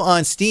 Destiny 2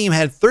 on Steam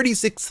had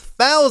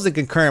 36,000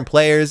 concurrent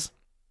players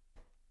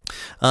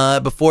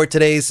before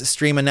today's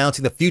stream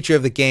announcing the future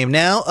of the game.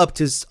 Now, up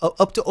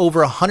to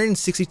over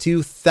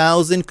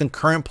 162,000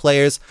 concurrent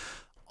players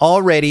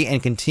already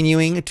and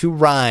continuing to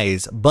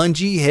rise.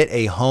 Bungie hit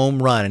a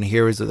home run, and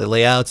here is the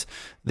layout,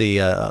 the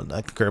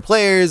concurrent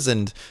players,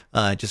 and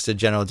just the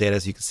general data,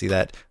 so you can see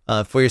that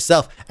for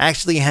yourself.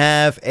 Actually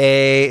have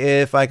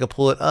if I could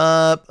pull it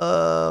up.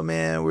 Oh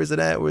man, where's it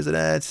at?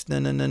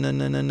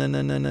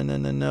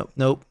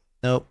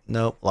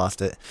 Nope,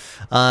 lost it.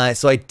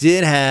 So I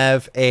did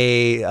have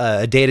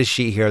a data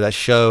sheet here that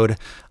showed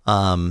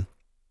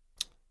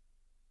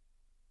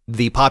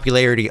the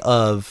popularity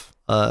of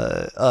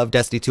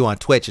Destiny 2 on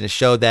Twitch, and it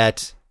showed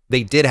that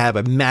they did have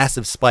a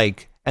massive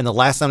spike, and the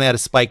last time they had a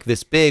spike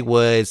this big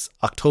was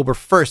October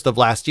 1st of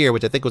last year,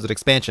 which I think was an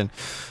expansion.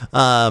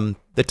 The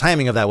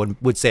timing of that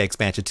would say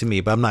expansion to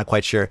me, but I'm not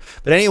quite sure.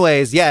 But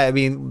anyways, yeah, I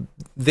mean,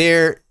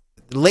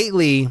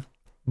 lately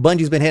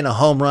Bungie's been hitting a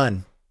home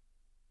run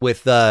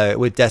with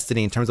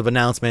Destiny in terms of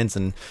announcements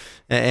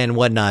and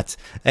whatnot,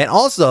 and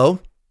also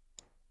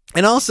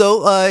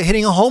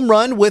hitting a home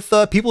run with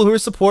people who are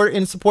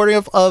supporting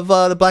of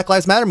the Black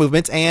Lives Matter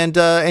movement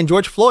and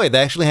George Floyd. They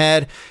actually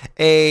had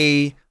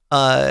a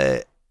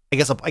I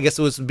guess it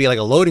would be like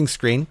a loading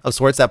screen of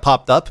sorts that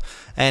popped up,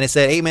 and it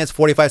said 8 minutes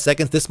 45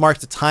 seconds. This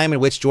marks the time in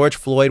which George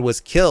Floyd was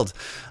killed.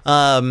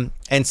 And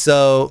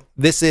so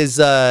this is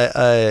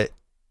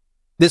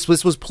this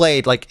was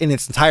played like in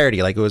its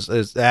entirety, like it was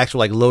the actual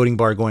like loading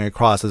bar going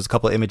across. There's a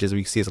couple of images where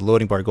you can see it's a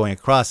loading bar going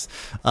across.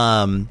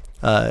 And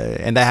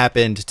that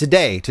happened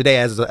today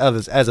as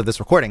of this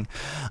recording.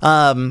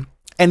 And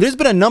there's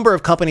been a number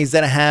of companies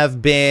that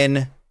have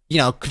been, you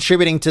know,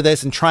 contributing to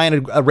this and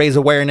trying to raise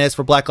awareness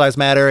for Black Lives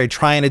Matter and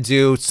trying to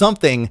do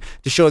something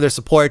to show their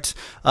support.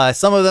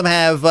 Some of them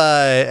have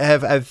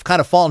kind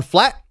of fallen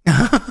flat.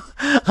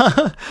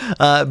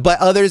 But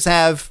others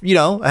have, you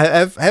know,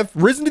 have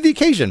risen to the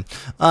occasion.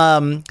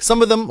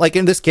 Some of them, like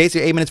in this case,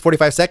 8 minutes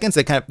 45 seconds.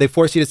 They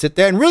force you to sit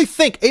there and really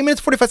think. 8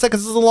 minutes 45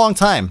 seconds is a long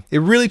time. It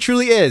really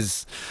truly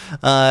is,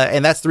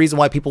 and that's the reason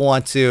why people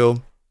want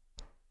to.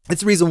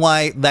 It's the reason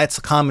why that's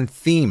a common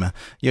theme.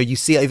 You know, you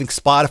see, I think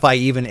Spotify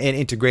even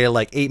integrated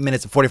like 8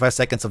 minutes and 45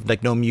 seconds of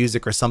like no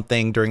music or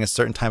something during a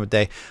certain time of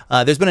day.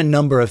 There's been a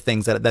number of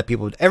things that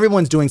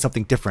everyone's doing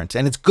something different,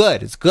 and it's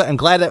good. It's good. I'm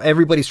glad that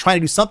everybody's trying to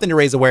do something to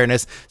raise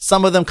awareness.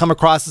 Some of them come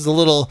across as a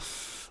little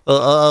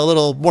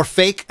more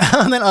fake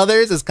than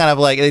others. It's kind of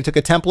like they took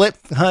a template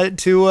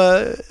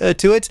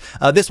to it.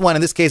 This one,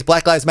 in this case,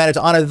 Black Lives Matter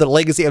to honor the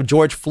legacy of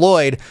George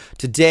Floyd.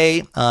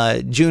 Today,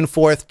 June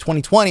 4th,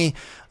 2020,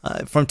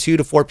 from 2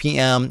 to 4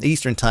 p.m.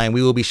 Eastern Time,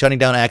 we will be shutting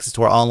down access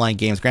to our online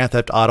games, Grand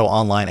Theft Auto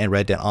Online and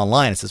Red Dead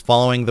Online. It says,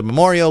 following the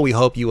memorial, we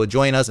hope you will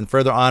join us in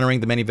further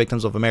honoring the many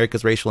victims of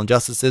America's racial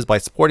injustices by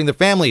supporting their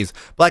families,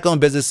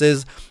 Black-owned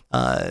businesses,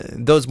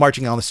 those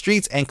marching on the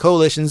streets, and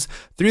coalitions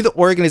through the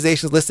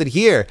organizations listed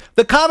here.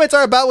 The comments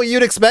are about what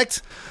you'd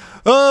expect.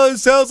 Oh, it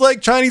sounds like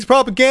Chinese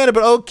propaganda,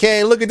 but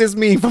okay, look at this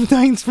meme from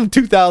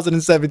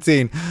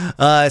 2017.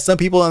 Some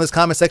people in this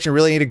comment section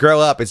really need to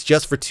grow up. It's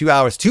just for 2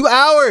 hours. 2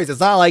 hours!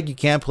 It's not like you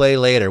can't play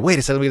later. Wait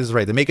a second, let me get this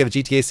right. The making of a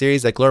GTA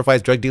series that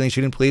glorifies drug dealing,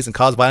 shooting police, and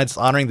cause violence,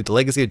 honoring the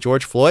legacy of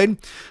George Floyd.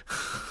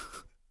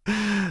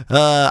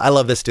 I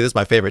love this too. This is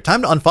my favorite.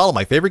 Time to unfollow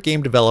my favorite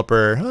game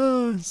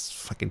developer. It's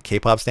fucking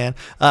K-pop stan.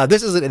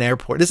 This is an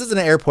airport. This is an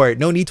airport.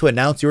 No need to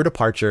announce your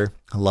departure.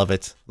 I love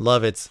it.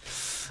 Love it.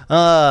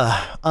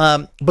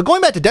 But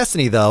going back to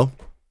Destiny though,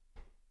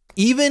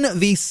 even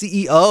the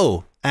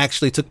CEO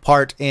actually took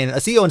part in a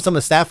CEO and some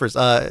of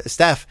the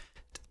staff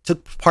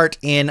took part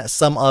in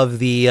some of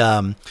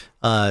the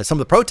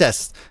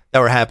protests that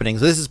were happening.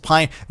 So this is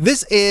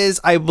This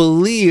is, I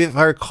believe, if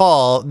I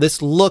recall,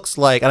 this looks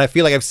like, and I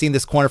feel like I've seen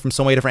this corner from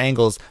so many different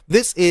angles.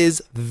 This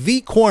is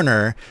the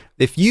corner.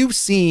 If you've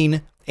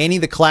seen any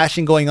of the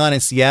clashing going on in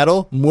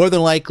Seattle, more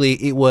than likely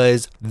it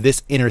was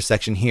this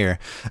intersection here.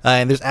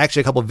 And there's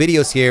actually a couple of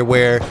videos here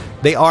where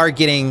they are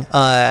getting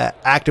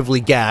actively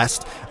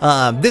gassed.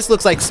 This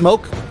looks like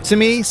smoke to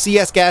me.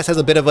 CS gas has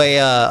a bit of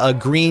a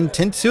green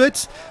tint to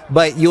it,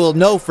 but you'll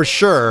know for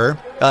sure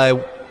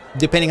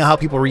depending on how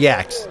people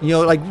react. You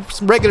know, like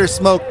some regular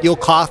smoke, you'll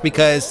cough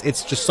because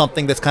it's just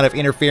something that's kind of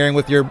interfering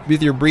with your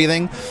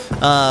breathing.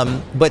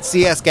 But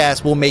CS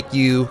gas will make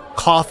you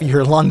cough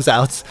your lungs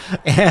out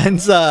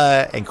and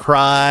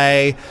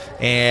cry,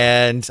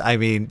 and I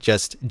mean,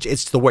 just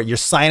it's the way your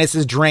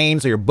sinuses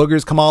drain, so your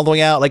boogers come all the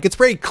way out. Like, it's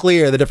very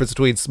clear the difference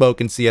between smoke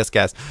and CS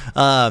gas.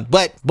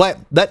 But let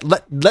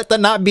that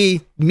not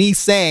be me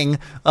saying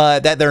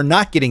that they're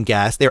not getting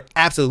gassed. They're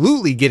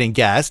absolutely getting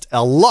gassed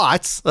a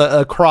lot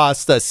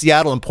across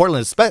Seattle and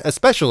Portland,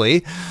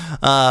 especially.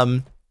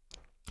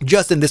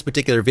 Just in this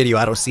particular video,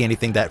 I don't see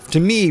anything that to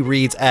me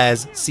reads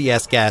as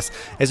CS gas.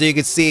 And so you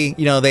can see,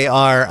 you know, they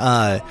are,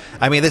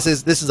 I mean, this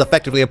is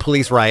effectively a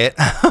police riot.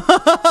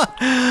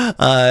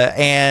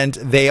 And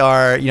they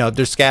are, you know,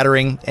 they're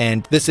scattering.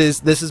 And this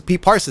is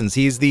Pete Parsons.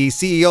 He's the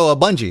CEO of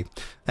Bungie.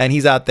 And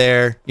he's out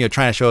there, you know,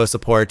 trying to show his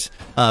support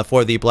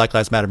for the Black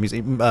Lives Matter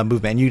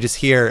movement. And you just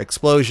hear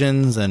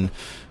explosions and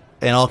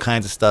all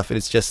kinds of stuff. And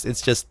it's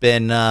just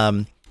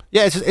been,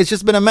 yeah, it's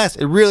just been a mess.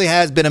 It really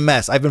has been a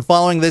mess. I've been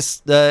following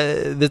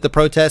the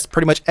protests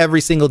pretty much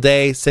every single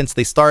day since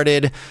they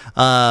started.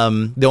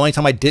 The only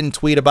time I didn't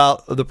tweet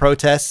about the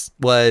protests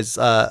was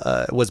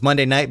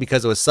Monday night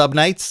because it was sub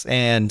nights.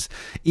 And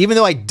even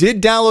though I did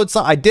download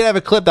some, I did have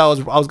a clip that I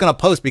was gonna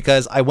post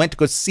because I went to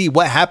go see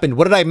what happened.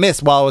 What did I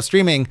miss while I was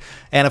streaming?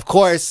 And of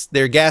course,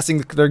 they're gassing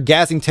they're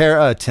gassing,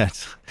 how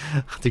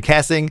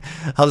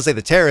to say,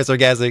 the terrorists are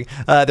gassing.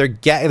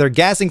 They're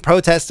gassing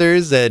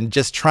protesters and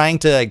just trying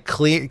to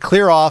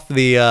clear off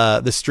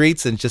the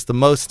streets in just the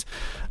most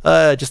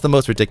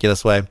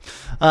ridiculous way.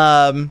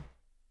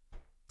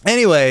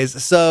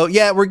 Anyways, so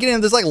yeah, we're getting,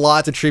 there's like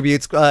lots of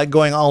tributes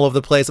going all over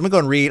the place. I'm gonna go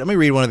and read. Let me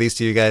read one of these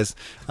to you guys.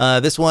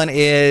 This one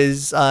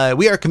is,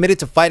 we are committed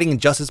to fighting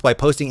injustice by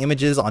posting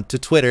images onto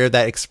Twitter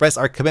that express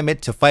our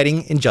commitment to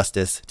fighting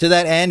injustice. To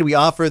that end, we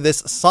offer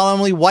this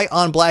solemnly white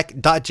on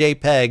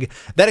black.jpg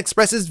that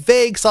expresses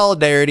vague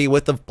solidarity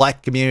with the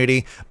black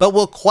community, but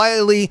will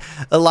quietly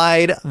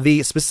elide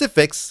the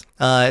specifics,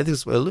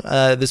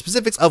 the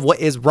specifics of what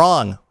is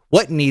wrong,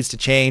 what needs to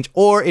change,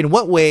 or in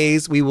what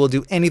ways we will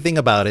do anything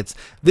about it.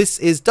 This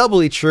is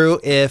doubly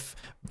true if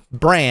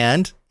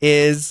Brand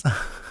is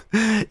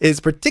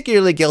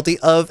particularly guilty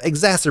of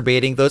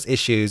exacerbating those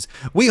issues.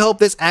 We hope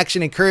this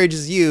action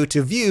encourages you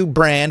to view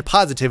Brand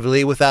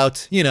positively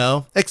without, you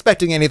know,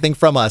 expecting anything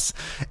from us.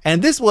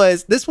 And this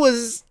was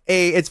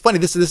it's funny,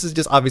 this is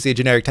just obviously a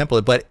generic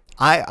template, but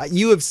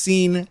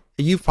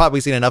you've probably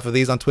seen enough of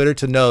these on Twitter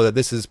to know that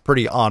this is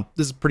pretty on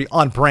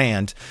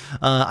brand.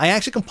 I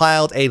actually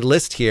compiled a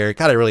list here.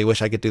 God, I really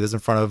wish I could do this in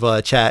front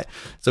of chat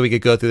so we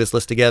could go through this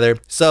list together.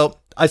 So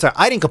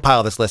I didn't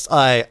compile this list.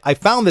 I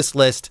found this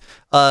list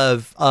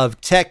of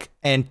tech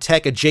and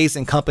tech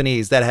adjacent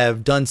companies that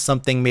have done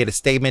something, made a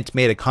statement,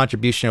 made a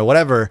contribution, or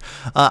whatever.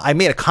 I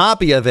made a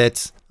copy of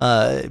it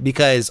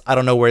because I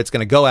don't know where it's going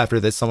to go after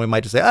this. Someone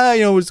might just say,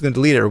 you know, we're just going to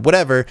delete it or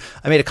whatever.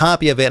 I made a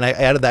copy of it and I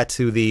added that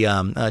to the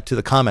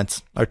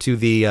comments, or to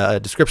the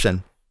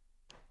description.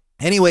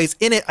 Anyways,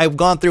 in it, I've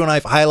gone through and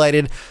I've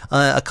highlighted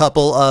a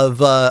couple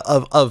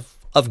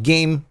of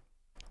game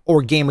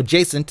or game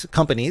adjacent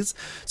companies.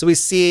 So we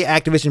see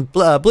Activision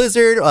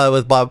Blizzard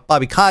with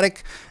Bobby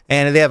Kotick,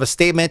 and they have a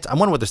statement. I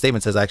wonder what their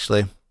statement says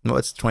actually. No,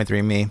 it's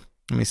 23andMe.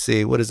 Let me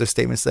see. What does their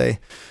statement say?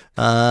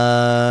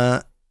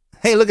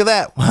 Hey, look at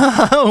that.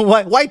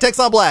 White text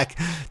on black.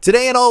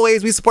 Today and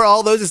always, we support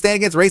all those who stand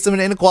against racism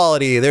and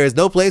inequality. There is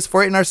no place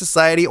for it in our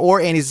society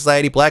or any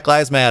society. Black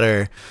Lives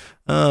Matter.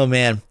 Oh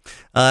man.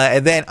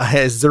 And then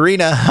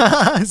Zarina,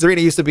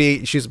 Zarina used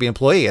to be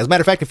employee. As a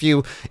matter of fact, if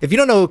you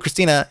don't know who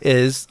Christina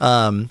is,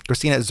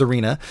 Christina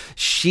Zarina,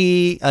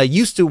 she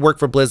used to work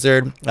for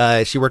Blizzard.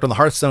 She worked on the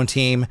Hearthstone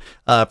team.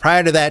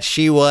 Prior to that,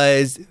 she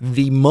was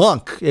the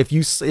monk. If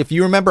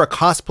you remember a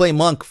cosplay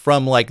monk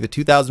from like the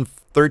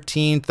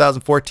 2013,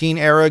 2014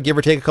 era, give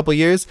or take a couple of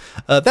years,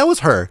 that was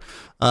her.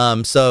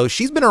 So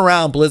she's been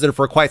around Blizzard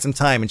for quite some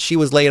time, and she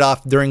was laid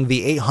off during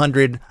the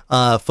 800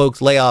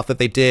 folks layoff that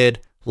they did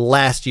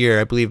last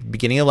year, I believe,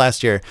 beginning of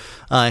last year.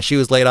 She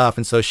was laid off,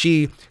 and so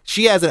she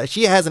has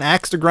an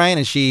axe to grind,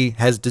 and she's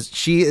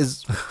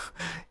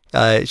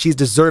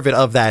deserving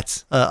of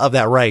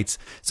that right.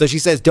 So she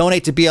says,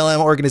 donate to BLM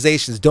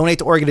organizations, donate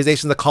to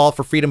organizations that call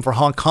for freedom for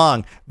Hong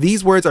Kong.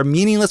 These words are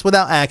meaningless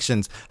without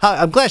actions.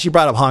 I'm glad she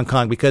brought up Hong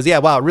Kong, because yeah,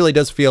 wow, it really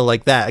does feel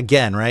like that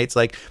again, right? It's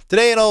like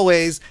today and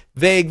always,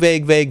 vague,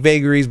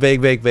 vagaries,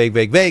 vague.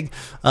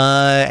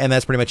 And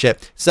that's pretty much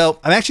it. So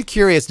I'm actually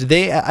curious, did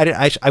they,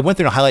 I went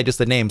through to highlight just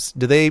the names.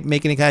 Did they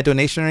make any kind of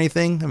donation or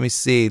anything? Let me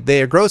see.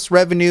 Their gross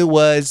revenue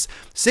was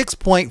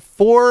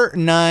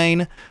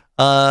 6.49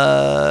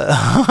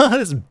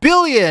 $1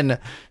 billion,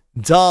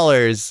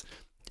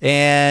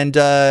 and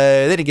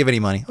they didn't give any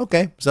money.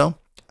 Okay, so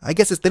I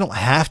guess they don't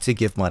have to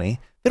give money.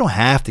 They don't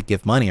have to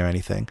give money or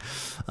anything.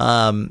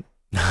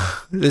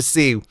 Let's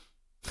see.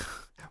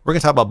 We're gonna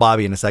talk about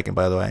Bobby in a second,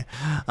 by the way.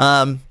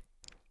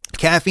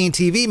 Caffeine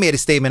TV made a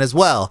statement as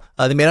well.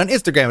 They made it on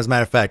Instagram, as a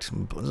matter of fact.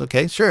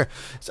 Okay, sure.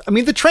 So, I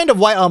mean, the trend of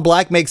white on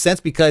black makes sense,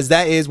 because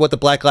that is what the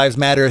Black Lives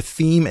Matter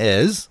theme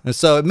is. And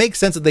so it makes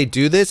sense that they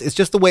do this. It's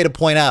just a way to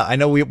point out. I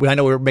know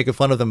we're making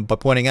fun of them by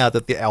pointing out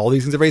that all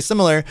these things are very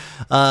similar,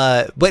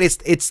 but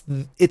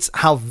it's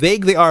how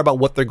vague they are about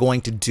what they're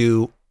going to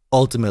do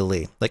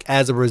ultimately. Like,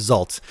 as a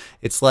result,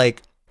 it's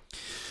like,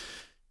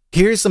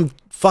 here's some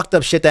fucked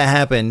up shit that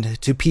happened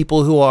to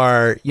people who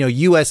are,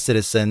 U.S.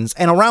 citizens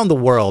and around the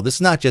world. This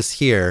is not just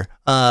here.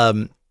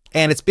 And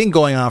it's been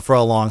going on for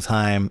a long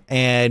time,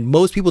 and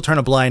most people turn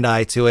a blind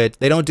eye to it.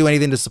 They don't do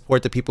anything to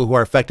support the people who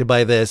are affected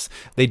by this.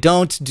 They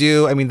don't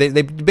do, I mean,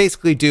 they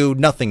basically do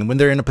nothing when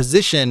they're in a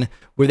position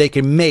where they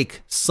can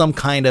make some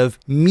kind of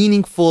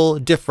meaningful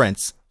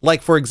difference.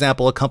 Like, for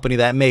example, a company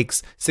that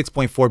makes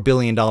 $6.4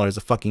 billion a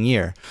fucking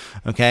year.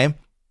 Okay.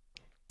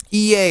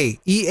 EA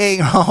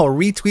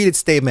retweeted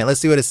statement. Let's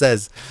see what it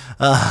says.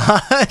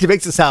 It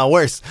makes it sound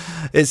worse.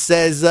 It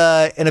says,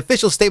 an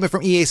official statement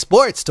from EA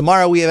Sports.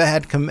 Tomorrow we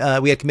had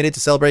committed to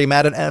celebrating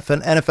Madden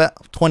NFL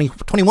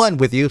 2021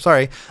 with you.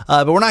 Sorry,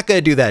 but we're not going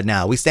to do that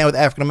now. We stand with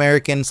African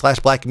American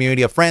 / Black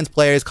community of friends,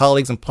 players,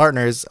 colleagues, and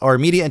partners. Our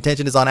immediate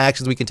intention is on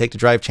actions we can take to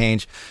drive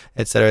change,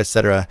 etc.,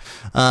 etc.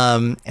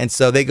 And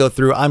so they go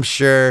through. I'm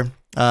sure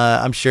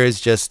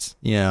it's just,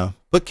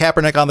 put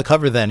Kaepernick on the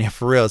cover then,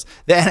 for reals.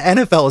 The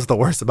NFL is the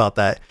worst about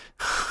that.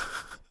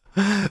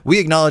 We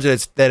acknowledge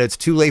that it's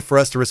too late for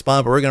us to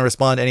respond, but we're going to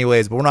respond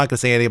anyways. But we're not going to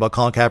say anything about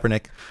Colin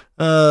Kaepernick.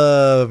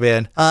 Oh,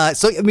 man.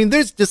 So, I mean,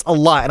 there's just a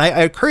lot. And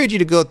I encourage you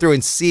to go through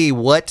and see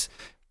what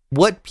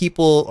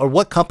people or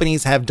what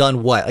companies have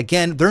done what.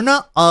 Again, they're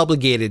not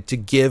obligated to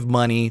give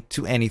money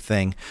to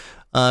anything.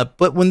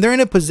 But when they're in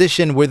a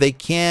position where they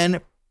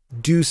can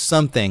do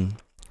something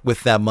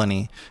with that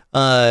money,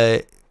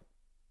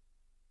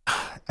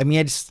 I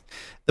mean,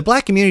 the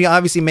Black community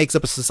obviously makes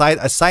up a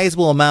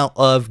sizable amount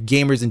of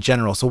gamers in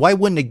general. So why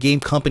wouldn't a game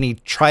company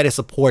try to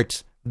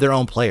support their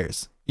own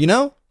players?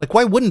 Like,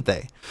 why wouldn't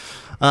they?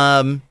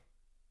 And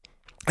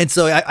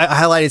so I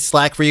highlighted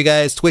Slack for you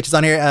guys. Twitch is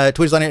on here.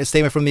 Twitch is on here. A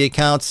statement from the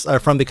accounts,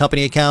 from the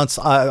company accounts.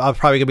 I'm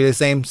probably gonna be the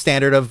same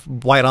standard of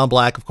white on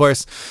black, of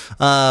course.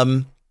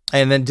 And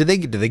then did they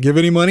give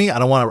any money? I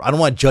don't want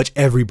to judge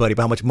everybody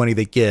by how much money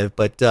they give,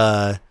 but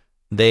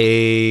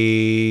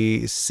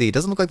they see. It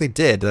doesn't look like they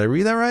did. Did I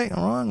read that right or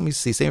wrong? Let me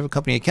see. Same for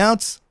company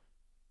accounts.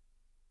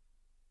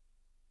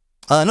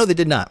 No, they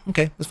did not.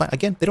 Okay, that's fine.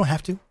 Again, they don't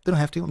have to. They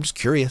don't have to. I'm just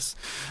curious.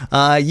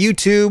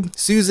 YouTube,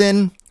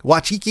 Susan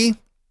Wachiki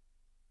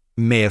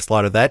may have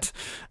slaughtered that.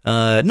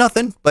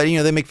 Nothing, but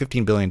they make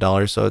 $15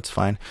 billion, so it's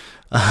fine.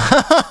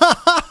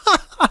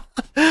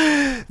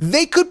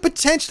 They could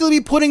potentially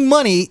be putting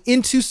money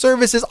into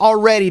services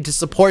already to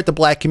support the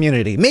Black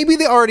community. Maybe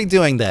they're already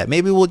doing that.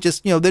 Maybe we'll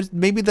just,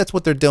 maybe that's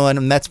what they're doing,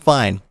 and that's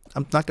fine.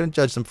 I'm not going to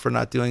judge them for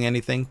not doing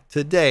anything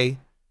today.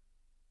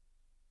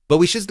 But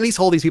we should at least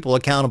hold these people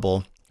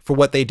accountable for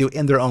what they do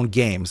in their own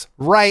games.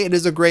 Riot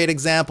is a great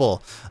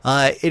example.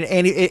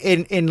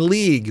 In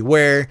League,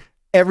 where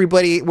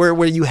everybody,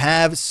 where you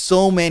have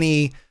so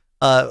many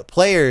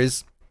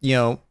players,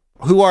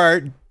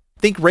 who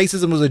think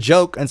racism was a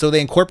joke, and so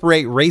they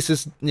incorporate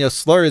racist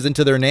slurs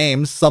into their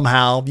names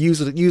somehow,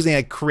 using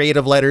like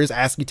creative letters,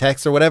 ASCII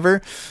text or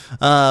whatever,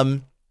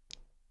 and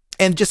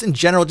just in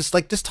general, just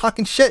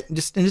talking shit,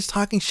 just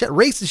talking shit,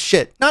 racist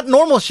shit, not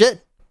normal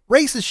shit,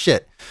 racist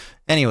shit.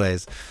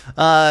 Anyways,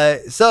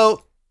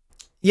 so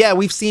yeah,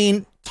 we've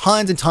seen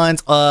tons and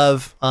tons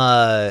of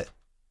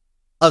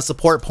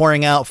support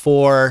pouring out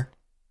for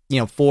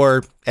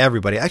for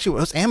everybody. Actually,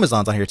 what's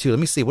Amazon's on here too? Let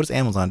me see. What does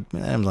Amazon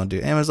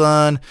do?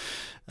 Amazon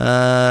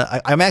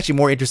I'm actually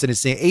more interested in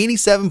seeing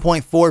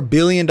 $87.4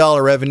 billion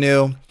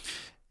revenue.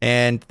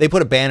 And they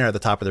put a banner at the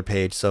top of their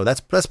page. So that's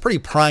pretty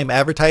prime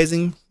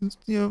advertising,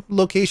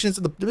 locations.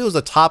 It was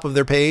the top of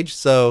their page.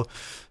 So,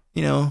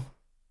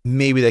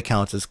 maybe that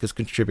counts as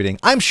contributing.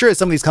 I'm sure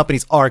some of these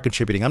companies are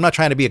contributing. I'm not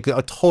trying to be a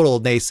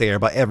total naysayer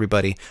about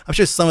everybody. I'm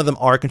sure some of them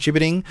are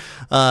contributing.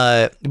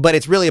 But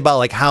it's really about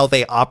like how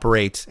they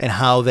operate and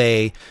how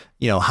they,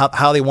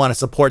 how they want to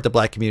support the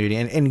Black community.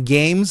 And in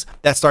games,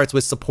 that starts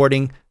with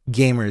supporting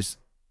gamers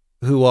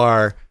who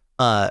are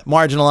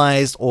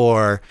marginalized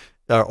or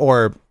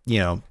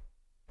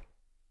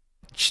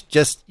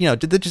just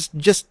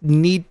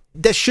need,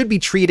 that should be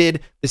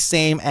treated the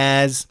same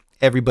as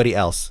everybody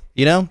else.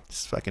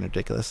 It's fucking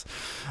ridiculous.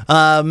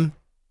 So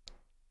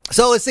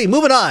let's see,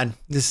 moving on.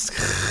 This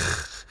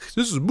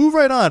is move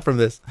right on from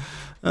this.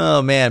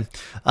 Oh man.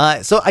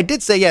 So I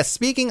did say, yes,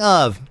 speaking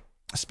of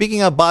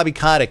Bobby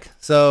Kotick.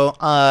 So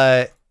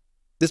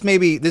this may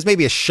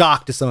be a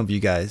shock to some of you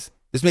guys.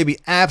 This may be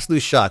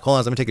absolute shock. Hold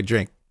on, let me take a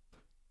drink.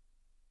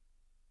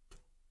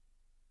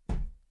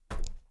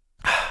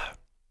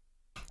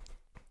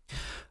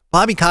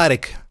 Bobby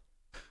Kotick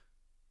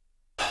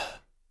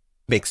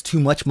makes too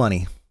much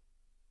money.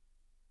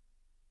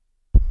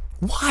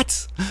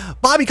 What?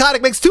 Bobby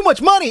Kotick makes too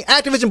much money.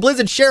 Activision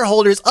Blizzard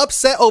shareholders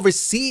upset over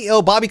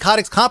CEO Bobby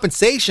Kotick's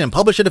compensation.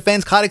 Publisher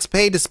defends Kotick's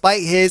pay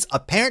despite his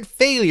apparent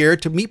failure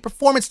to meet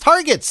performance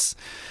targets.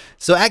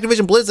 So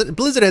Activision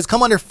Blizzard has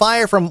come under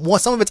fire from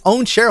some of its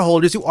own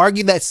shareholders who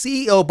argue that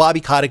CEO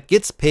Bobby Kotick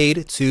gets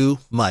paid too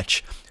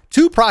much.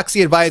 Two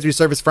proxy advisory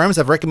service firms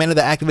have recommended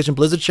that Activision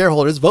Blizzard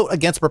shareholders vote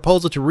against a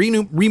proposal to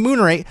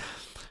remunerate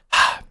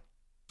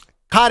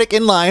Kotick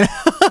in line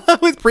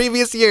with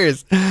previous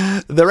years.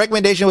 The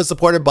recommendation was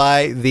supported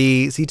by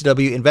the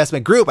C2W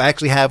investment group. I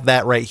actually have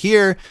that right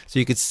here. So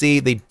you could see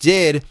they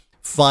did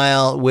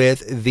file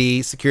with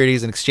the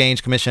Securities and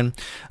Exchange Commission,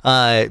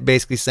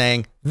 basically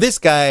saying this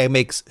guy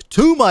makes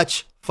too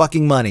much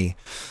fucking money.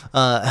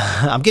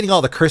 I'm getting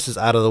all the curses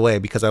out of the way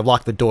because I've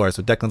locked the door,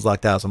 so Declan's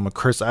locked out, so I'm gonna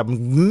curse.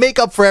 I'm make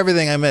up for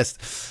everything I missed.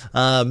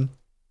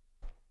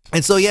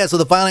 And so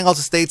the filing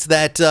also states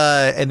that,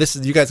 and this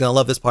is, you guys are gonna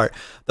love this part.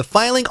 The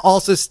filing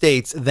also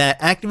states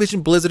that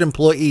Activision Blizzard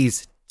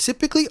employees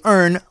typically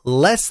earn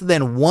less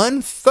than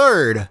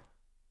 1/3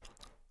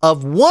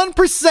 of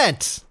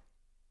 1%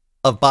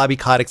 of Bobby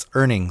Kotick's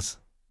earnings.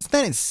 Isn't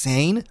that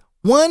insane?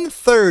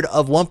 1/3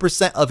 of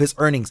 1% of his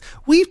earnings.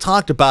 We've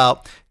talked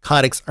about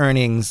Kotick's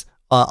earnings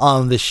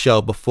on this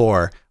show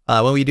before.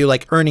 When we do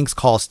like earnings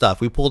call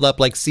stuff, we pulled up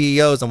like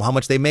CEOs and how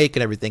much they make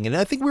and everything. And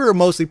I think we were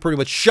mostly pretty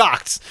much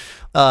shocked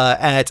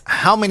at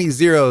how many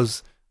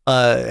zeros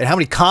and how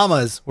many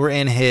commas were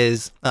in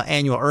his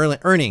annual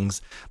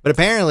earnings. But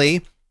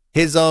apparently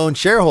his own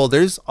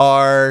shareholders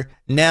are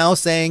now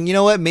saying, you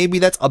know what, maybe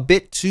that's a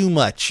bit too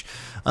much.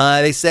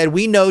 They said,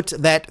 we note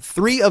that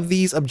 3 of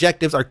these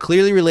objectives are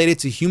clearly related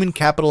to human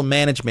capital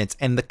management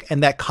and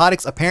that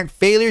Kotick's apparent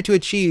failure to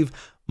achieve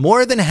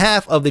more than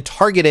half of the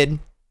targeted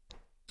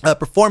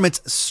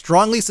performance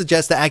strongly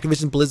suggests that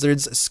Activision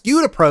Blizzard's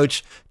skewed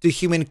approach to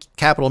human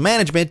capital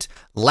management,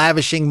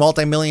 lavishing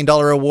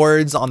multi-million-dollar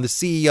awards on the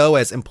CEO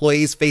as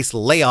employees face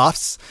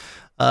layoffs,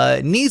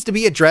 needs to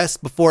be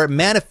addressed before it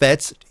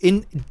manifests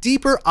in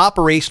deeper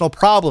operational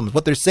problems.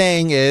 What they're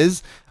saying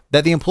is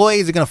that the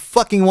employees are going to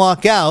fucking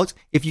walk out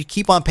if you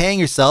keep on paying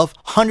yourself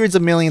hundreds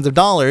of millions of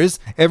dollars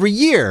every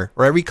year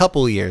or every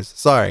couple of years.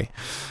 Sorry.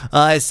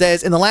 It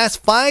says, in the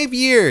last 5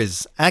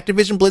 years,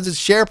 Activision Blizzard's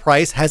share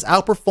price has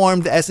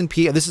outperformed the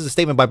S&P. This is a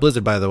statement by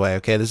Blizzard, by the way.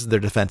 Okay, this is their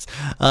defense.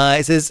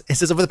 It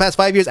says over the past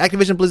 5 years,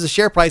 Activision Blizzard's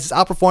share price has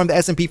outperformed the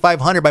S&P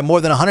 500 by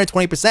more than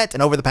 120%.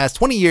 And over the past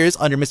 20 years,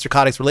 under Mr.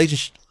 Kotick's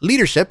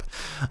leadership,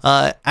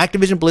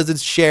 Activision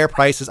Blizzard's share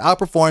price has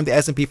outperformed the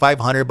S&P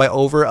 500 by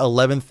over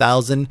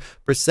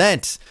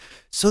 11,000%.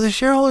 So the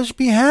shareholders should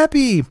be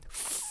happy.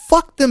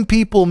 Fuck them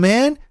people,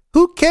 man.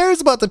 Who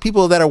cares about the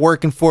people that are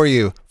working for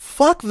you?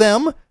 Fuck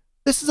them.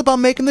 This is about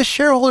making the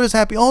shareholders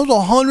happy. Oh, it's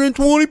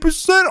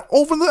 120%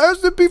 over the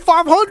S&P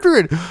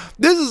 500.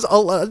 This is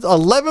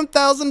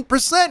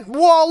 11,000%.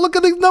 Whoa, look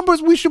at these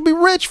numbers. We should be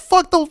rich.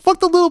 Fuck the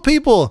little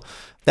people.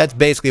 That's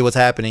basically what's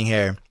happening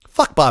here.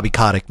 Fuck Bobby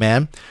Kotick,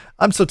 man.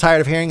 I'm so tired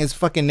of hearing his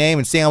fucking name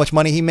and seeing how much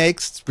money he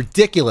makes. It's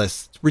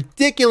ridiculous. It's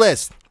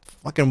ridiculous.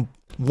 Fucking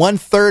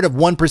 1/3 of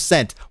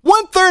 1%.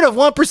 1/3 of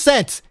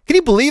 1%. Can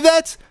you believe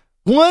that?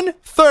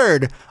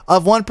 1/3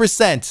 of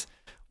 1%.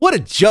 What a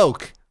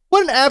joke.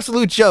 What an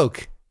absolute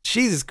joke.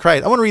 Jesus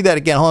Christ. I want to read that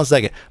again. Hold on a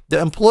second. The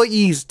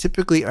employees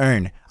typically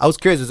earn. I was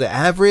curious. Is it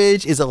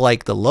average? Is it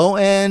like the low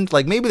end?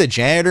 Like maybe the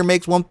janitor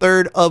makes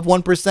 1/3 of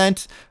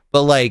 1%,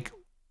 but like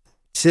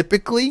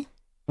typically,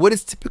 what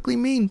does typically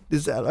mean?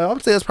 I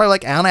would say that's probably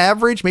like on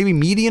average, maybe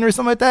median or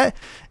something like that.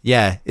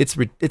 Yeah,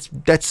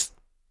 that's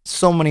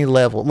so many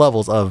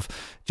levels of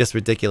just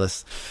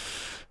ridiculous.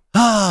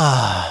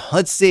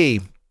 Let's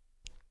see.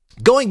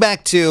 Going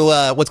back to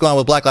what's going on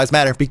with Black Lives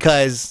Matter,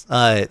 because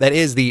that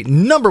is the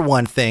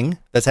 #1 thing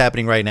that's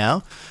happening right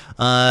now.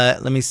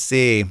 Let me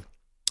see.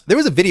 there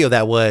was a video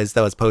that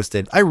was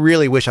posted. I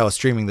really wish I was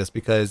streaming this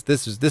because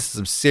this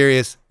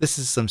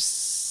is some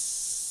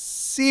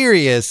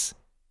serious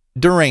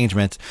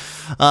derangement.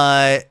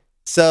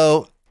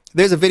 So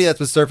there's a video that's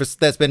been surfaced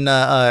that's been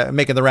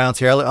making the rounds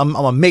here. I'm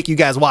gonna make you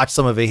guys watch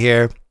some of it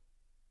here.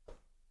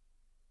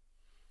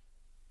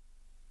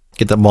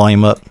 Get the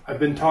volume up. I've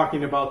been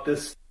talking about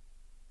this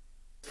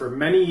for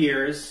many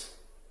years,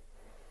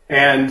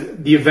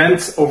 and the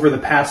events over the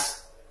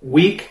past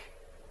week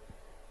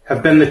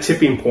have been the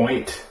tipping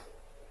point.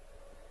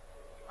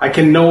 I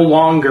can no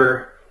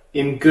longer,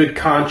 in good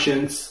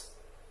conscience,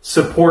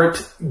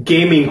 support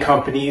gaming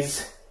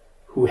companies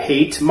who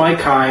hate my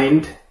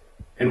kind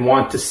and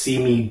want to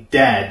see me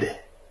dead.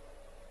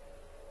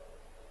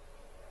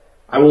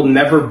 I will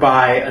never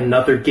buy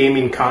another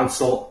gaming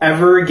console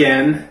ever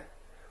again.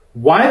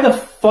 Why the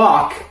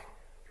fuck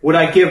would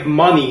I give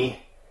money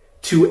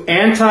to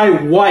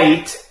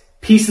anti-white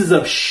pieces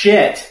of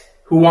shit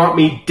who want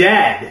me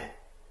dead?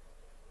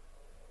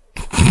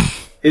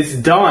 It's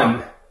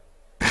done.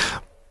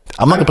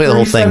 I'm not gonna play the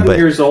whole thing, but 37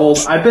 years old.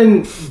 I've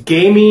been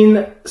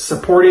gaming,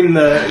 supporting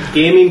the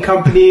gaming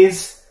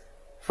companies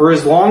for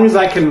as long as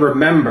I can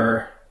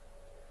remember.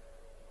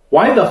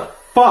 Why the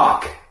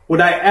fuck would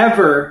I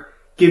ever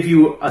give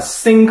you a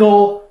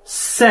single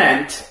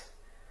cent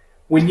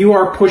when you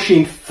are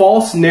pushing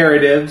false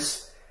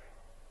narratives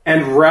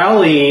and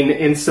rallying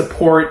in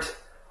support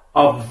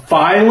of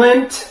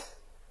violent,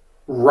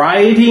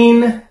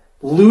 rioting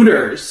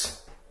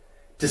looters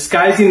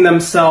disguising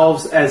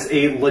themselves as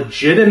a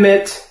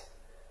legitimate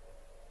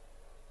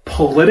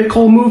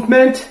political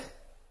movement?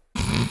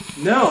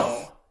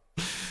 No.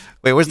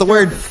 wait, where's the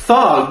word?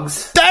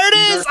 Thugs. There it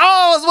is!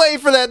 Oh, I was waiting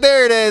for that.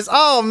 There it is.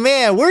 Oh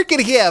man, where could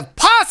he have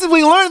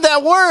possibly learned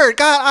that word?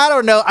 God, I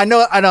don't know. I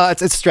know.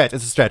 It's a stretch.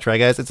 It's a stretch, right,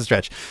 guys? It's a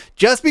stretch.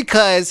 Just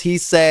because he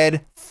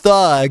said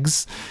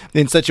thugs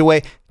in such a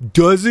way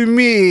doesn't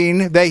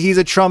mean that he's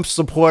a Trump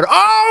supporter.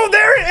 Oh,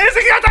 there it is!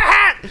 He got the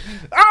hat!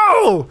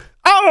 Oh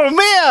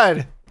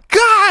man!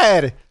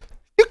 God!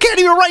 You can't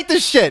even write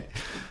this shit!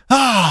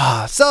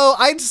 So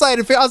I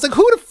decided, I was like,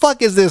 who the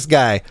fuck is this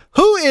guy?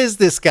 Who is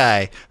this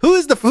guy?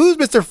 Who's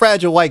Mr.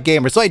 Fragile White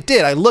Gamer? So I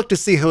did. I looked to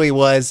see who he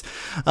was,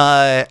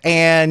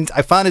 and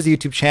I found his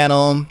YouTube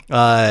channel.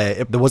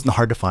 It wasn't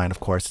hard to find,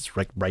 of course. It's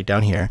right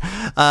down here.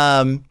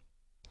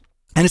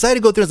 And decided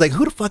to go through. I was like,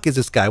 who the fuck is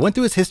this guy? I went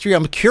through his history.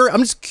 I'm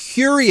just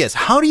curious.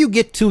 How do you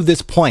get to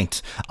this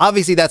point?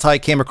 Obviously, that's how I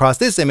came across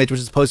this image, which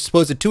is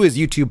posted to his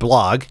YouTube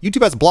blog.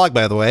 YouTube has a blog,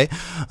 by the way.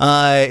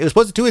 It was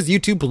posted to his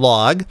YouTube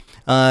blog.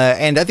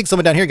 And I think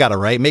someone down here got it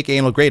right. Make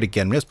anal great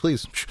again. Yes,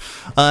 please.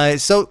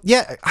 So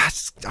yeah, I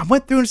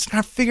went through and just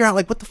trying to figure out,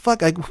 like, what the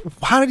fuck? Like,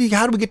 how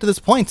do we get to this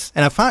point?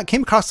 And I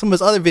came across some of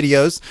his other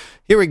videos.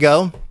 Here we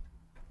go.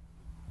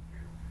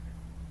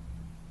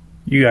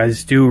 You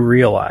guys do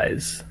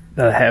realize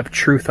that I have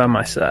truth on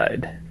my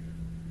side.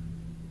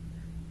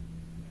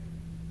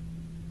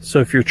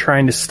 So if you're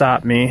trying to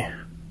stop me,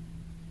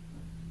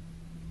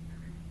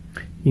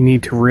 you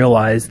need to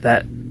realize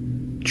that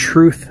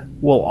truth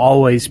will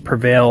always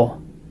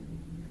prevail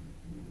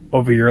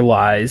over your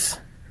lies.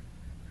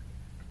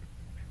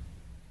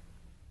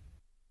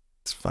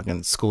 This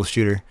fucking school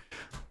shooter.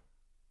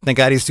 Thank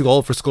God he's too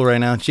old for school right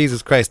now.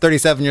 Jesus Christ,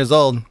 37 years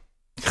old.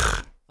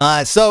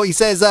 So he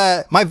says,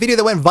 my video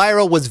that went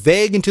viral was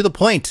vague and to the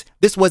point.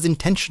 This was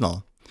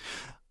intentional.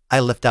 I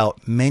left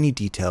out many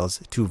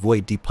details to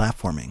avoid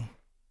deplatforming.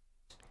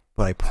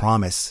 But I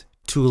promise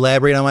to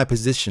elaborate on my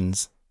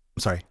positions,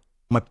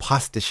 my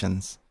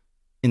positions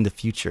in the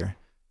future.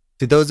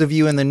 To those of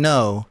you in the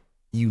know,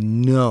 you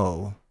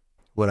know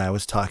what I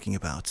was talking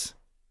about.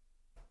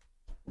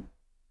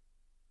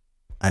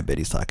 I bet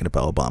he's talking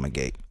about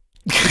Obamagate.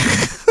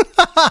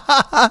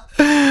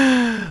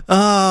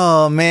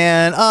 Oh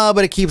man,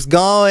 but it keeps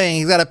going.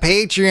 He's got a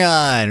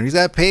Patreon.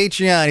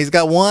 He's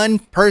got one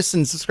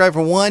person subscribed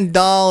for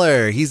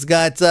 $1. He's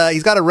got a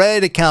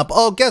Reddit account.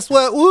 Oh, guess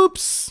what?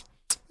 Whoops,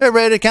 that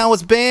Reddit account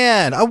was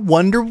banned. I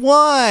wonder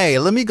why.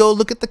 Let me go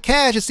look at the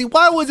cache and see,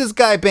 why was this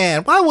guy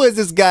banned? Why was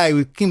this guy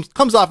who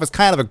comes off as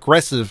kind of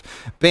aggressive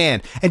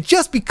banned? And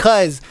just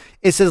because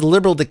it says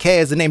Liberal Decay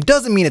as the name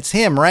doesn't mean it's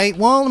him, right?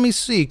 Well, let me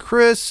see.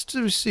 Chris,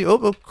 let me see. Oh,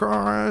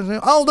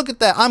 look at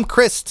that. I'm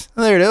Chris.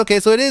 There it is.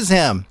 Okay, so it is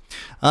him.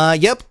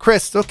 Yep,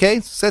 Chris. Okay,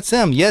 so that's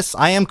him. Yes,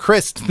 I am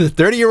Chris, the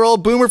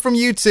 30-year-old boomer from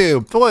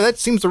YouTube. Boy, that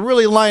seems to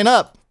really line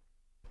up.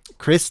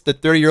 Chris, the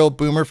 30-year-old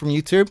boomer from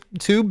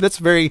YouTube. That's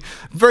very,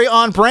 very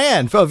on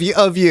brand of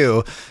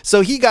you.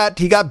 So he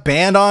got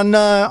banned on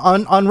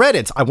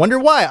Reddit. I wonder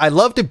why. I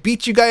love to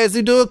beat you guys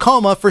into a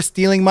coma for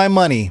stealing my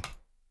money.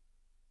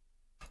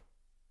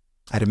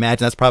 I'd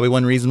imagine that's probably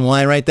one reason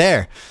why right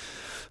there.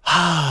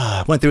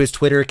 Went through his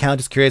Twitter account,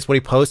 just curious what he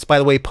posts. By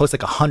the way, he posts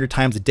like 100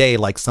 times a day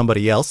like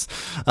somebody else.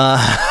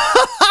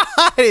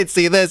 I didn't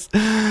see this.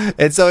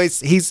 And so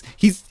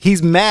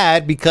he's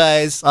mad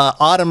because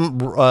Autumn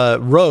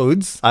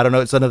Rhodes, I don't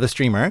know, it's another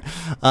streamer,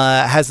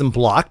 has him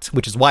blocked,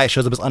 which is why it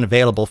shows up as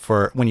unavailable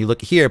for when you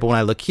look here. But when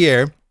I look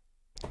here,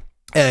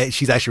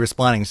 she's actually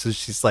responding. So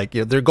she's like,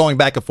 you know, they're going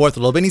back and forth a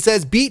little bit. And he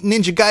says, beat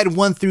Ninja Gaiden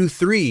 1 through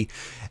 3.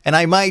 And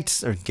I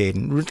might, or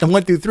Gaiden,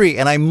 1 through 3,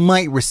 and I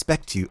might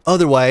respect you.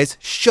 Otherwise,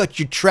 shut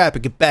your trap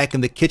and get back in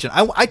the kitchen.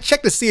 I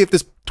checked to see if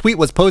this tweet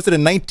was posted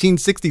in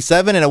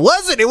 1967, and it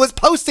wasn't. It was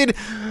posted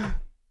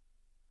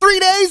 3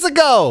 days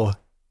ago.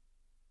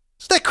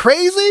 Is that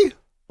crazy?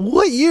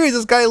 What year is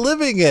this guy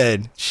living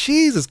in?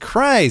 Jesus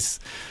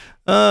Christ.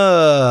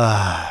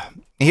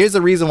 Here's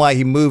the reason why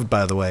he moved,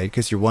 by the way,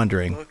 because you're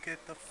wondering. Look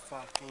at the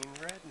fucking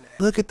redneck.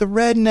 Look at the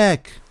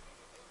redneck.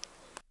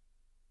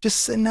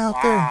 Just sitting out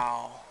there.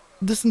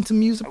 Listen to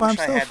music by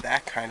himself. I wish I had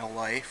that kind of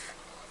life.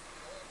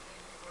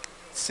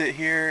 Sit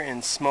here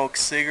and smoke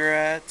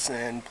cigarettes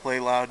and play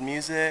loud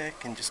music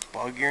and just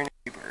bug your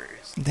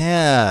neighbors.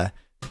 Yeah.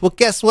 Well,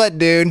 guess what,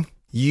 dude?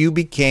 You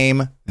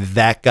became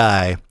that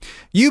guy.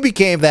 You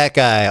became that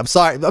guy. I'm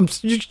sorry.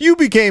 You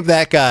became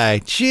that guy.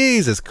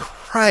 Jesus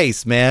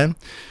Christ, man.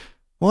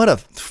 What a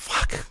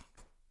fuck.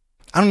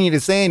 I don't need to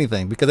say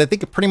anything because I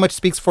think it pretty much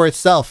speaks for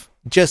itself.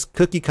 Just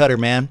cookie cutter,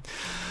 man.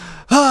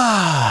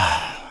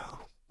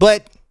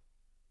 But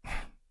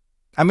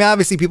I mean,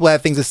 obviously people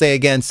have things to say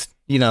against,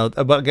 you know,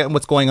 about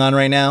what's going on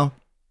right now.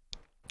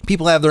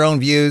 People have their own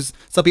views.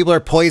 Some people are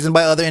poisoned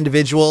by other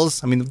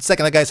individuals. I mean, the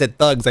second that guy said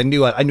thugs, I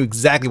knew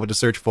exactly what to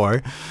search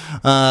for.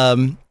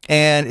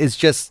 And it's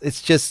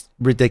just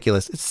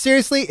ridiculous.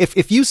 Seriously,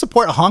 if you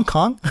support Hong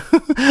Kong,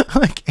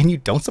 like, and you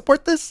don't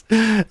support this,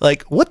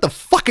 like, what the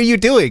fuck are you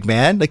doing,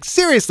 man? Like,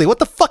 seriously, what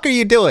the fuck are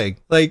you doing?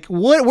 Like,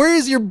 where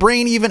is your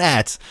brain even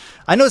at?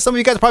 I know some of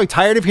you guys are probably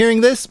tired of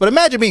hearing this, but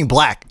imagine being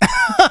black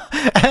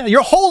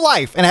your whole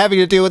life and having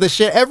to deal with this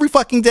shit every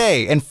fucking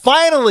day. And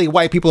finally,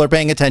 white people are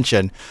paying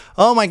attention.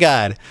 Oh my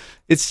God.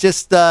 It's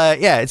just,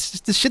 yeah, it's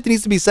just the shit that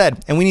needs to be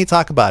said. And we need to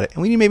talk about it.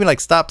 And we need to maybe like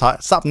stop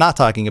not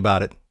talking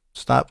about it.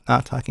 Stop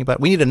not talking about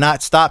it. We need to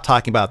not stop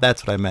talking about it.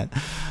 That's what I meant.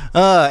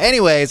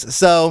 Anyways,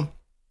 so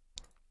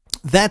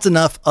that's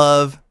enough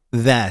of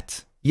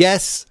that.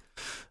 Yes,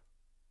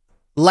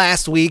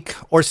 last week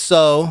or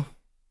so,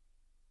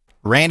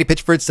 Randy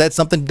Pitchford said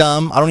something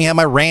dumb. I don't even have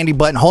my Randy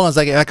button. Hold on a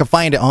second. I can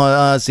find it. Hold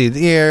on, let's see,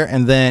 here,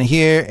 and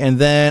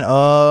then,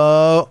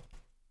 oh.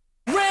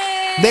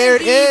 Randy! There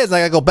it is.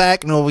 I gotta go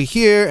back and over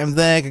here, and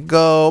then I could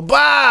go,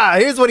 bah!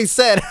 Here's what he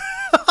said.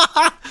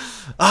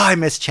 Oh, I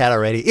missed chat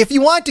already. If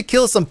you want to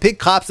kill some pig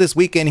cops this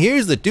weekend,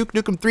 here's the Duke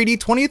Nukem 3D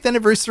 20th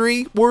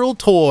Anniversary World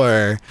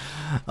Tour.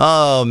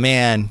 Oh,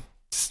 man.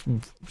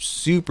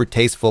 Super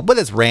tasteful, but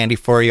it's Randy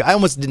for you. I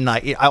almost did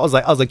not. I was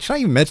like, should I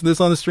even mention this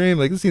on the stream?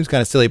 Like, this seems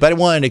kind of silly, but I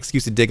wanted an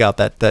excuse to dig out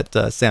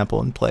that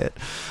sample and play it.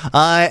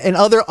 And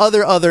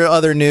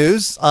other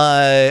news,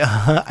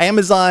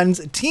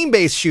 Amazon's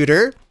team-based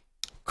shooter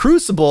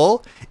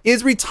Crucible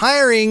is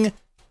retiring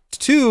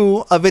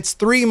 2 of its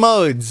 3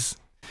 modes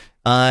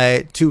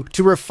to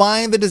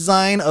refine the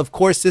design of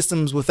core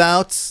systems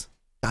without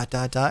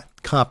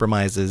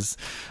compromises.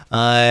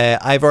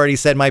 I've already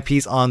said my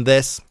piece on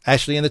this,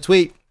 actually, in the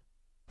tweet.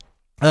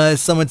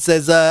 Someone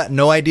says,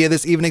 no idea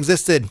this even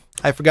existed.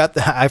 I forgot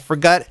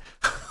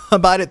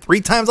about it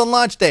 3 times on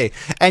launch day.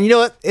 And you know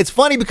what? It's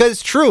funny because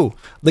it's true.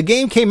 The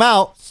game came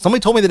out. Somebody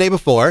told me the day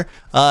before.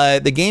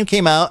 The game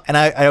came out, and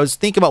I was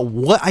thinking about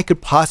what I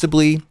could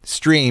possibly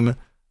stream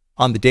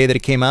on the day that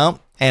it came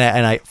out,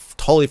 and I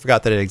totally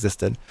forgot that it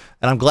existed.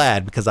 And I'm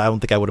glad, because I don't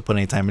think I would have put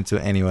any time into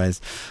it anyways.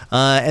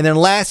 And then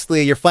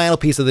lastly, your final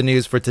piece of the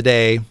news for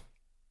today.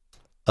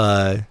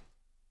 I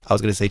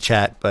was going to say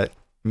chat, but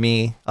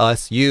me,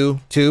 us, you,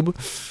 tube,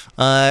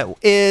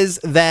 is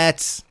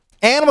that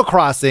Animal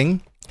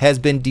Crossing has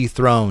been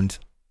dethroned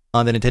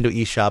on the Nintendo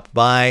eShop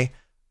by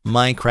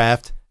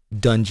Minecraft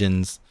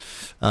Dungeons.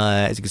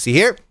 As you can see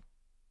here.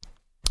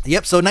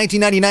 Yep, so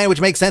 $19.99,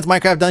 which makes sense.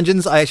 Minecraft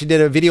Dungeons. I actually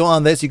did a video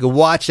on this. You can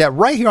watch that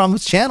right here on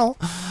this channel.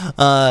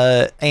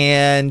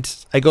 And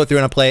I go through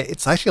and I play it.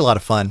 It's actually a lot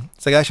of fun.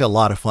 It's like actually a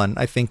lot of fun.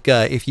 I think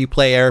if you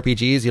play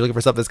RPGs, you're looking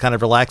for something that's kind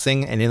of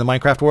relaxing and in the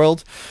Minecraft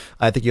world,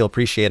 I think you'll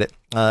appreciate it.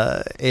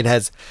 It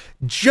has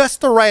just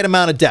the right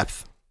amount of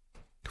depth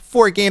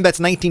for a game that's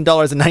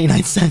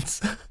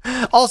 $19.99.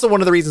 Also,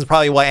 one of the reasons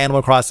probably why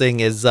Animal Crossing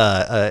is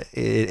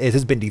it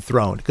has been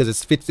dethroned, because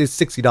it's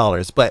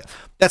 $60. But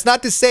that's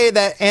not to say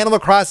that Animal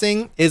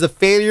Crossing is a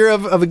failure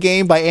of a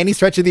game by any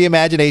stretch of the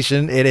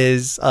imagination. It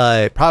is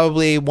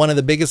probably one of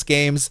the biggest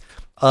games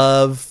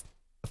of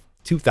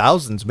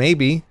 2000s,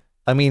 maybe.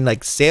 I mean,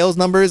 like, sales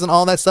numbers and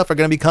all that stuff are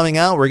going to be coming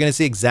out. We're going to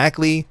see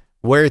exactly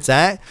where it's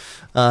at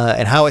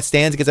and how it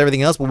stands against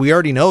everything else. But we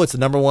already know it's the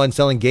 #1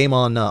 selling game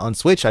on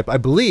Switch, I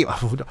believe.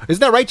 Isn't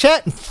that right,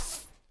 chat?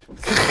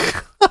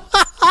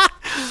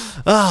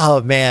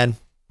 Oh man,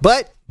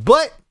 but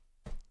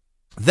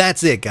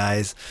that's it,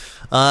 guys.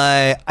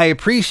 I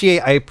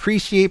appreciate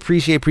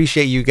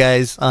you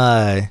guys.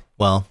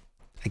 Well,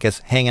 I guess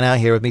hanging out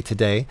here with me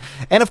today.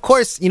 And of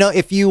course, you know,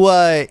 if you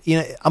I'm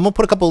gonna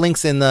put a couple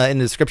links in the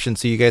description,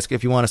 so you guys,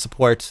 if you want to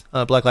support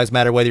Black Lives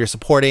Matter, whether you're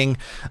supporting,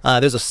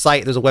 there's a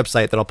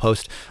website that I'll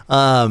post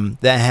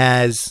that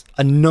has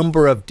a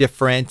number of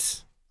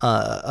different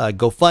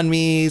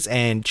GoFundMe's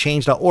and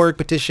change.org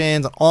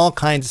petitions, all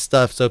kinds of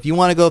stuff. So if you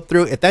want to go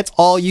through, if that's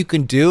all you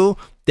can do,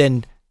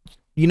 then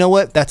you know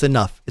what? That's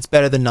enough. It's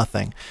better than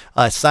nothing.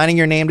 Signing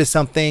your name to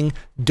something,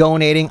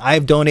 donating.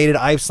 I've donated.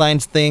 I've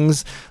signed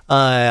things.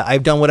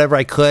 I've done whatever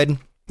I could.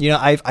 You know,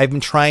 I've been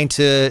trying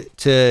to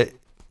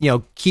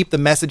keep the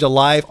message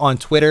alive on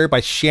Twitter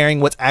by sharing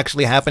what's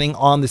actually happening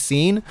on the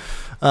scene.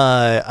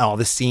 All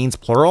the scenes,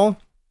 plural.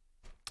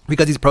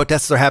 Because these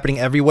protests are happening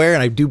everywhere,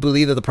 and I do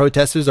believe that the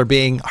protesters are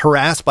being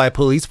harassed by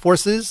police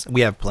forces.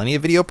 We have plenty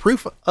of video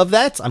proof of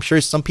that. I'm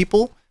sure some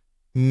people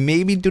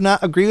maybe do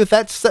not agree with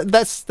that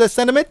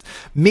sentiment.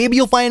 Maybe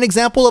you'll find an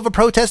example of a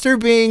protester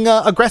being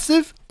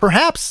aggressive.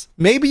 Perhaps.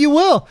 Maybe you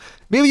will.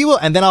 Maybe you will.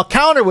 And then I'll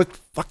counter with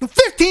fucking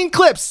 15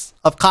 clips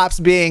of cops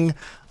being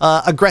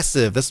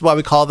aggressive. This is why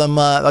we call them,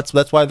 that's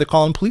why they're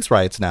calling police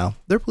riots now.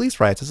 They're police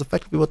riots. That's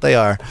effectively what they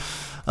are.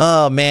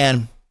 Oh,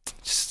 man.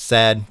 Just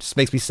sad. Just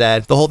makes me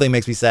sad. The whole thing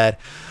makes me sad.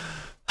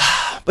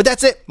 But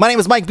that's it. My name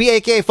is Mike B,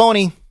 aka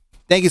Fony.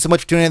 Thank you so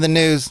much for tuning in to the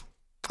news.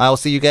 I will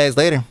see you guys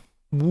later.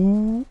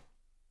 Woo.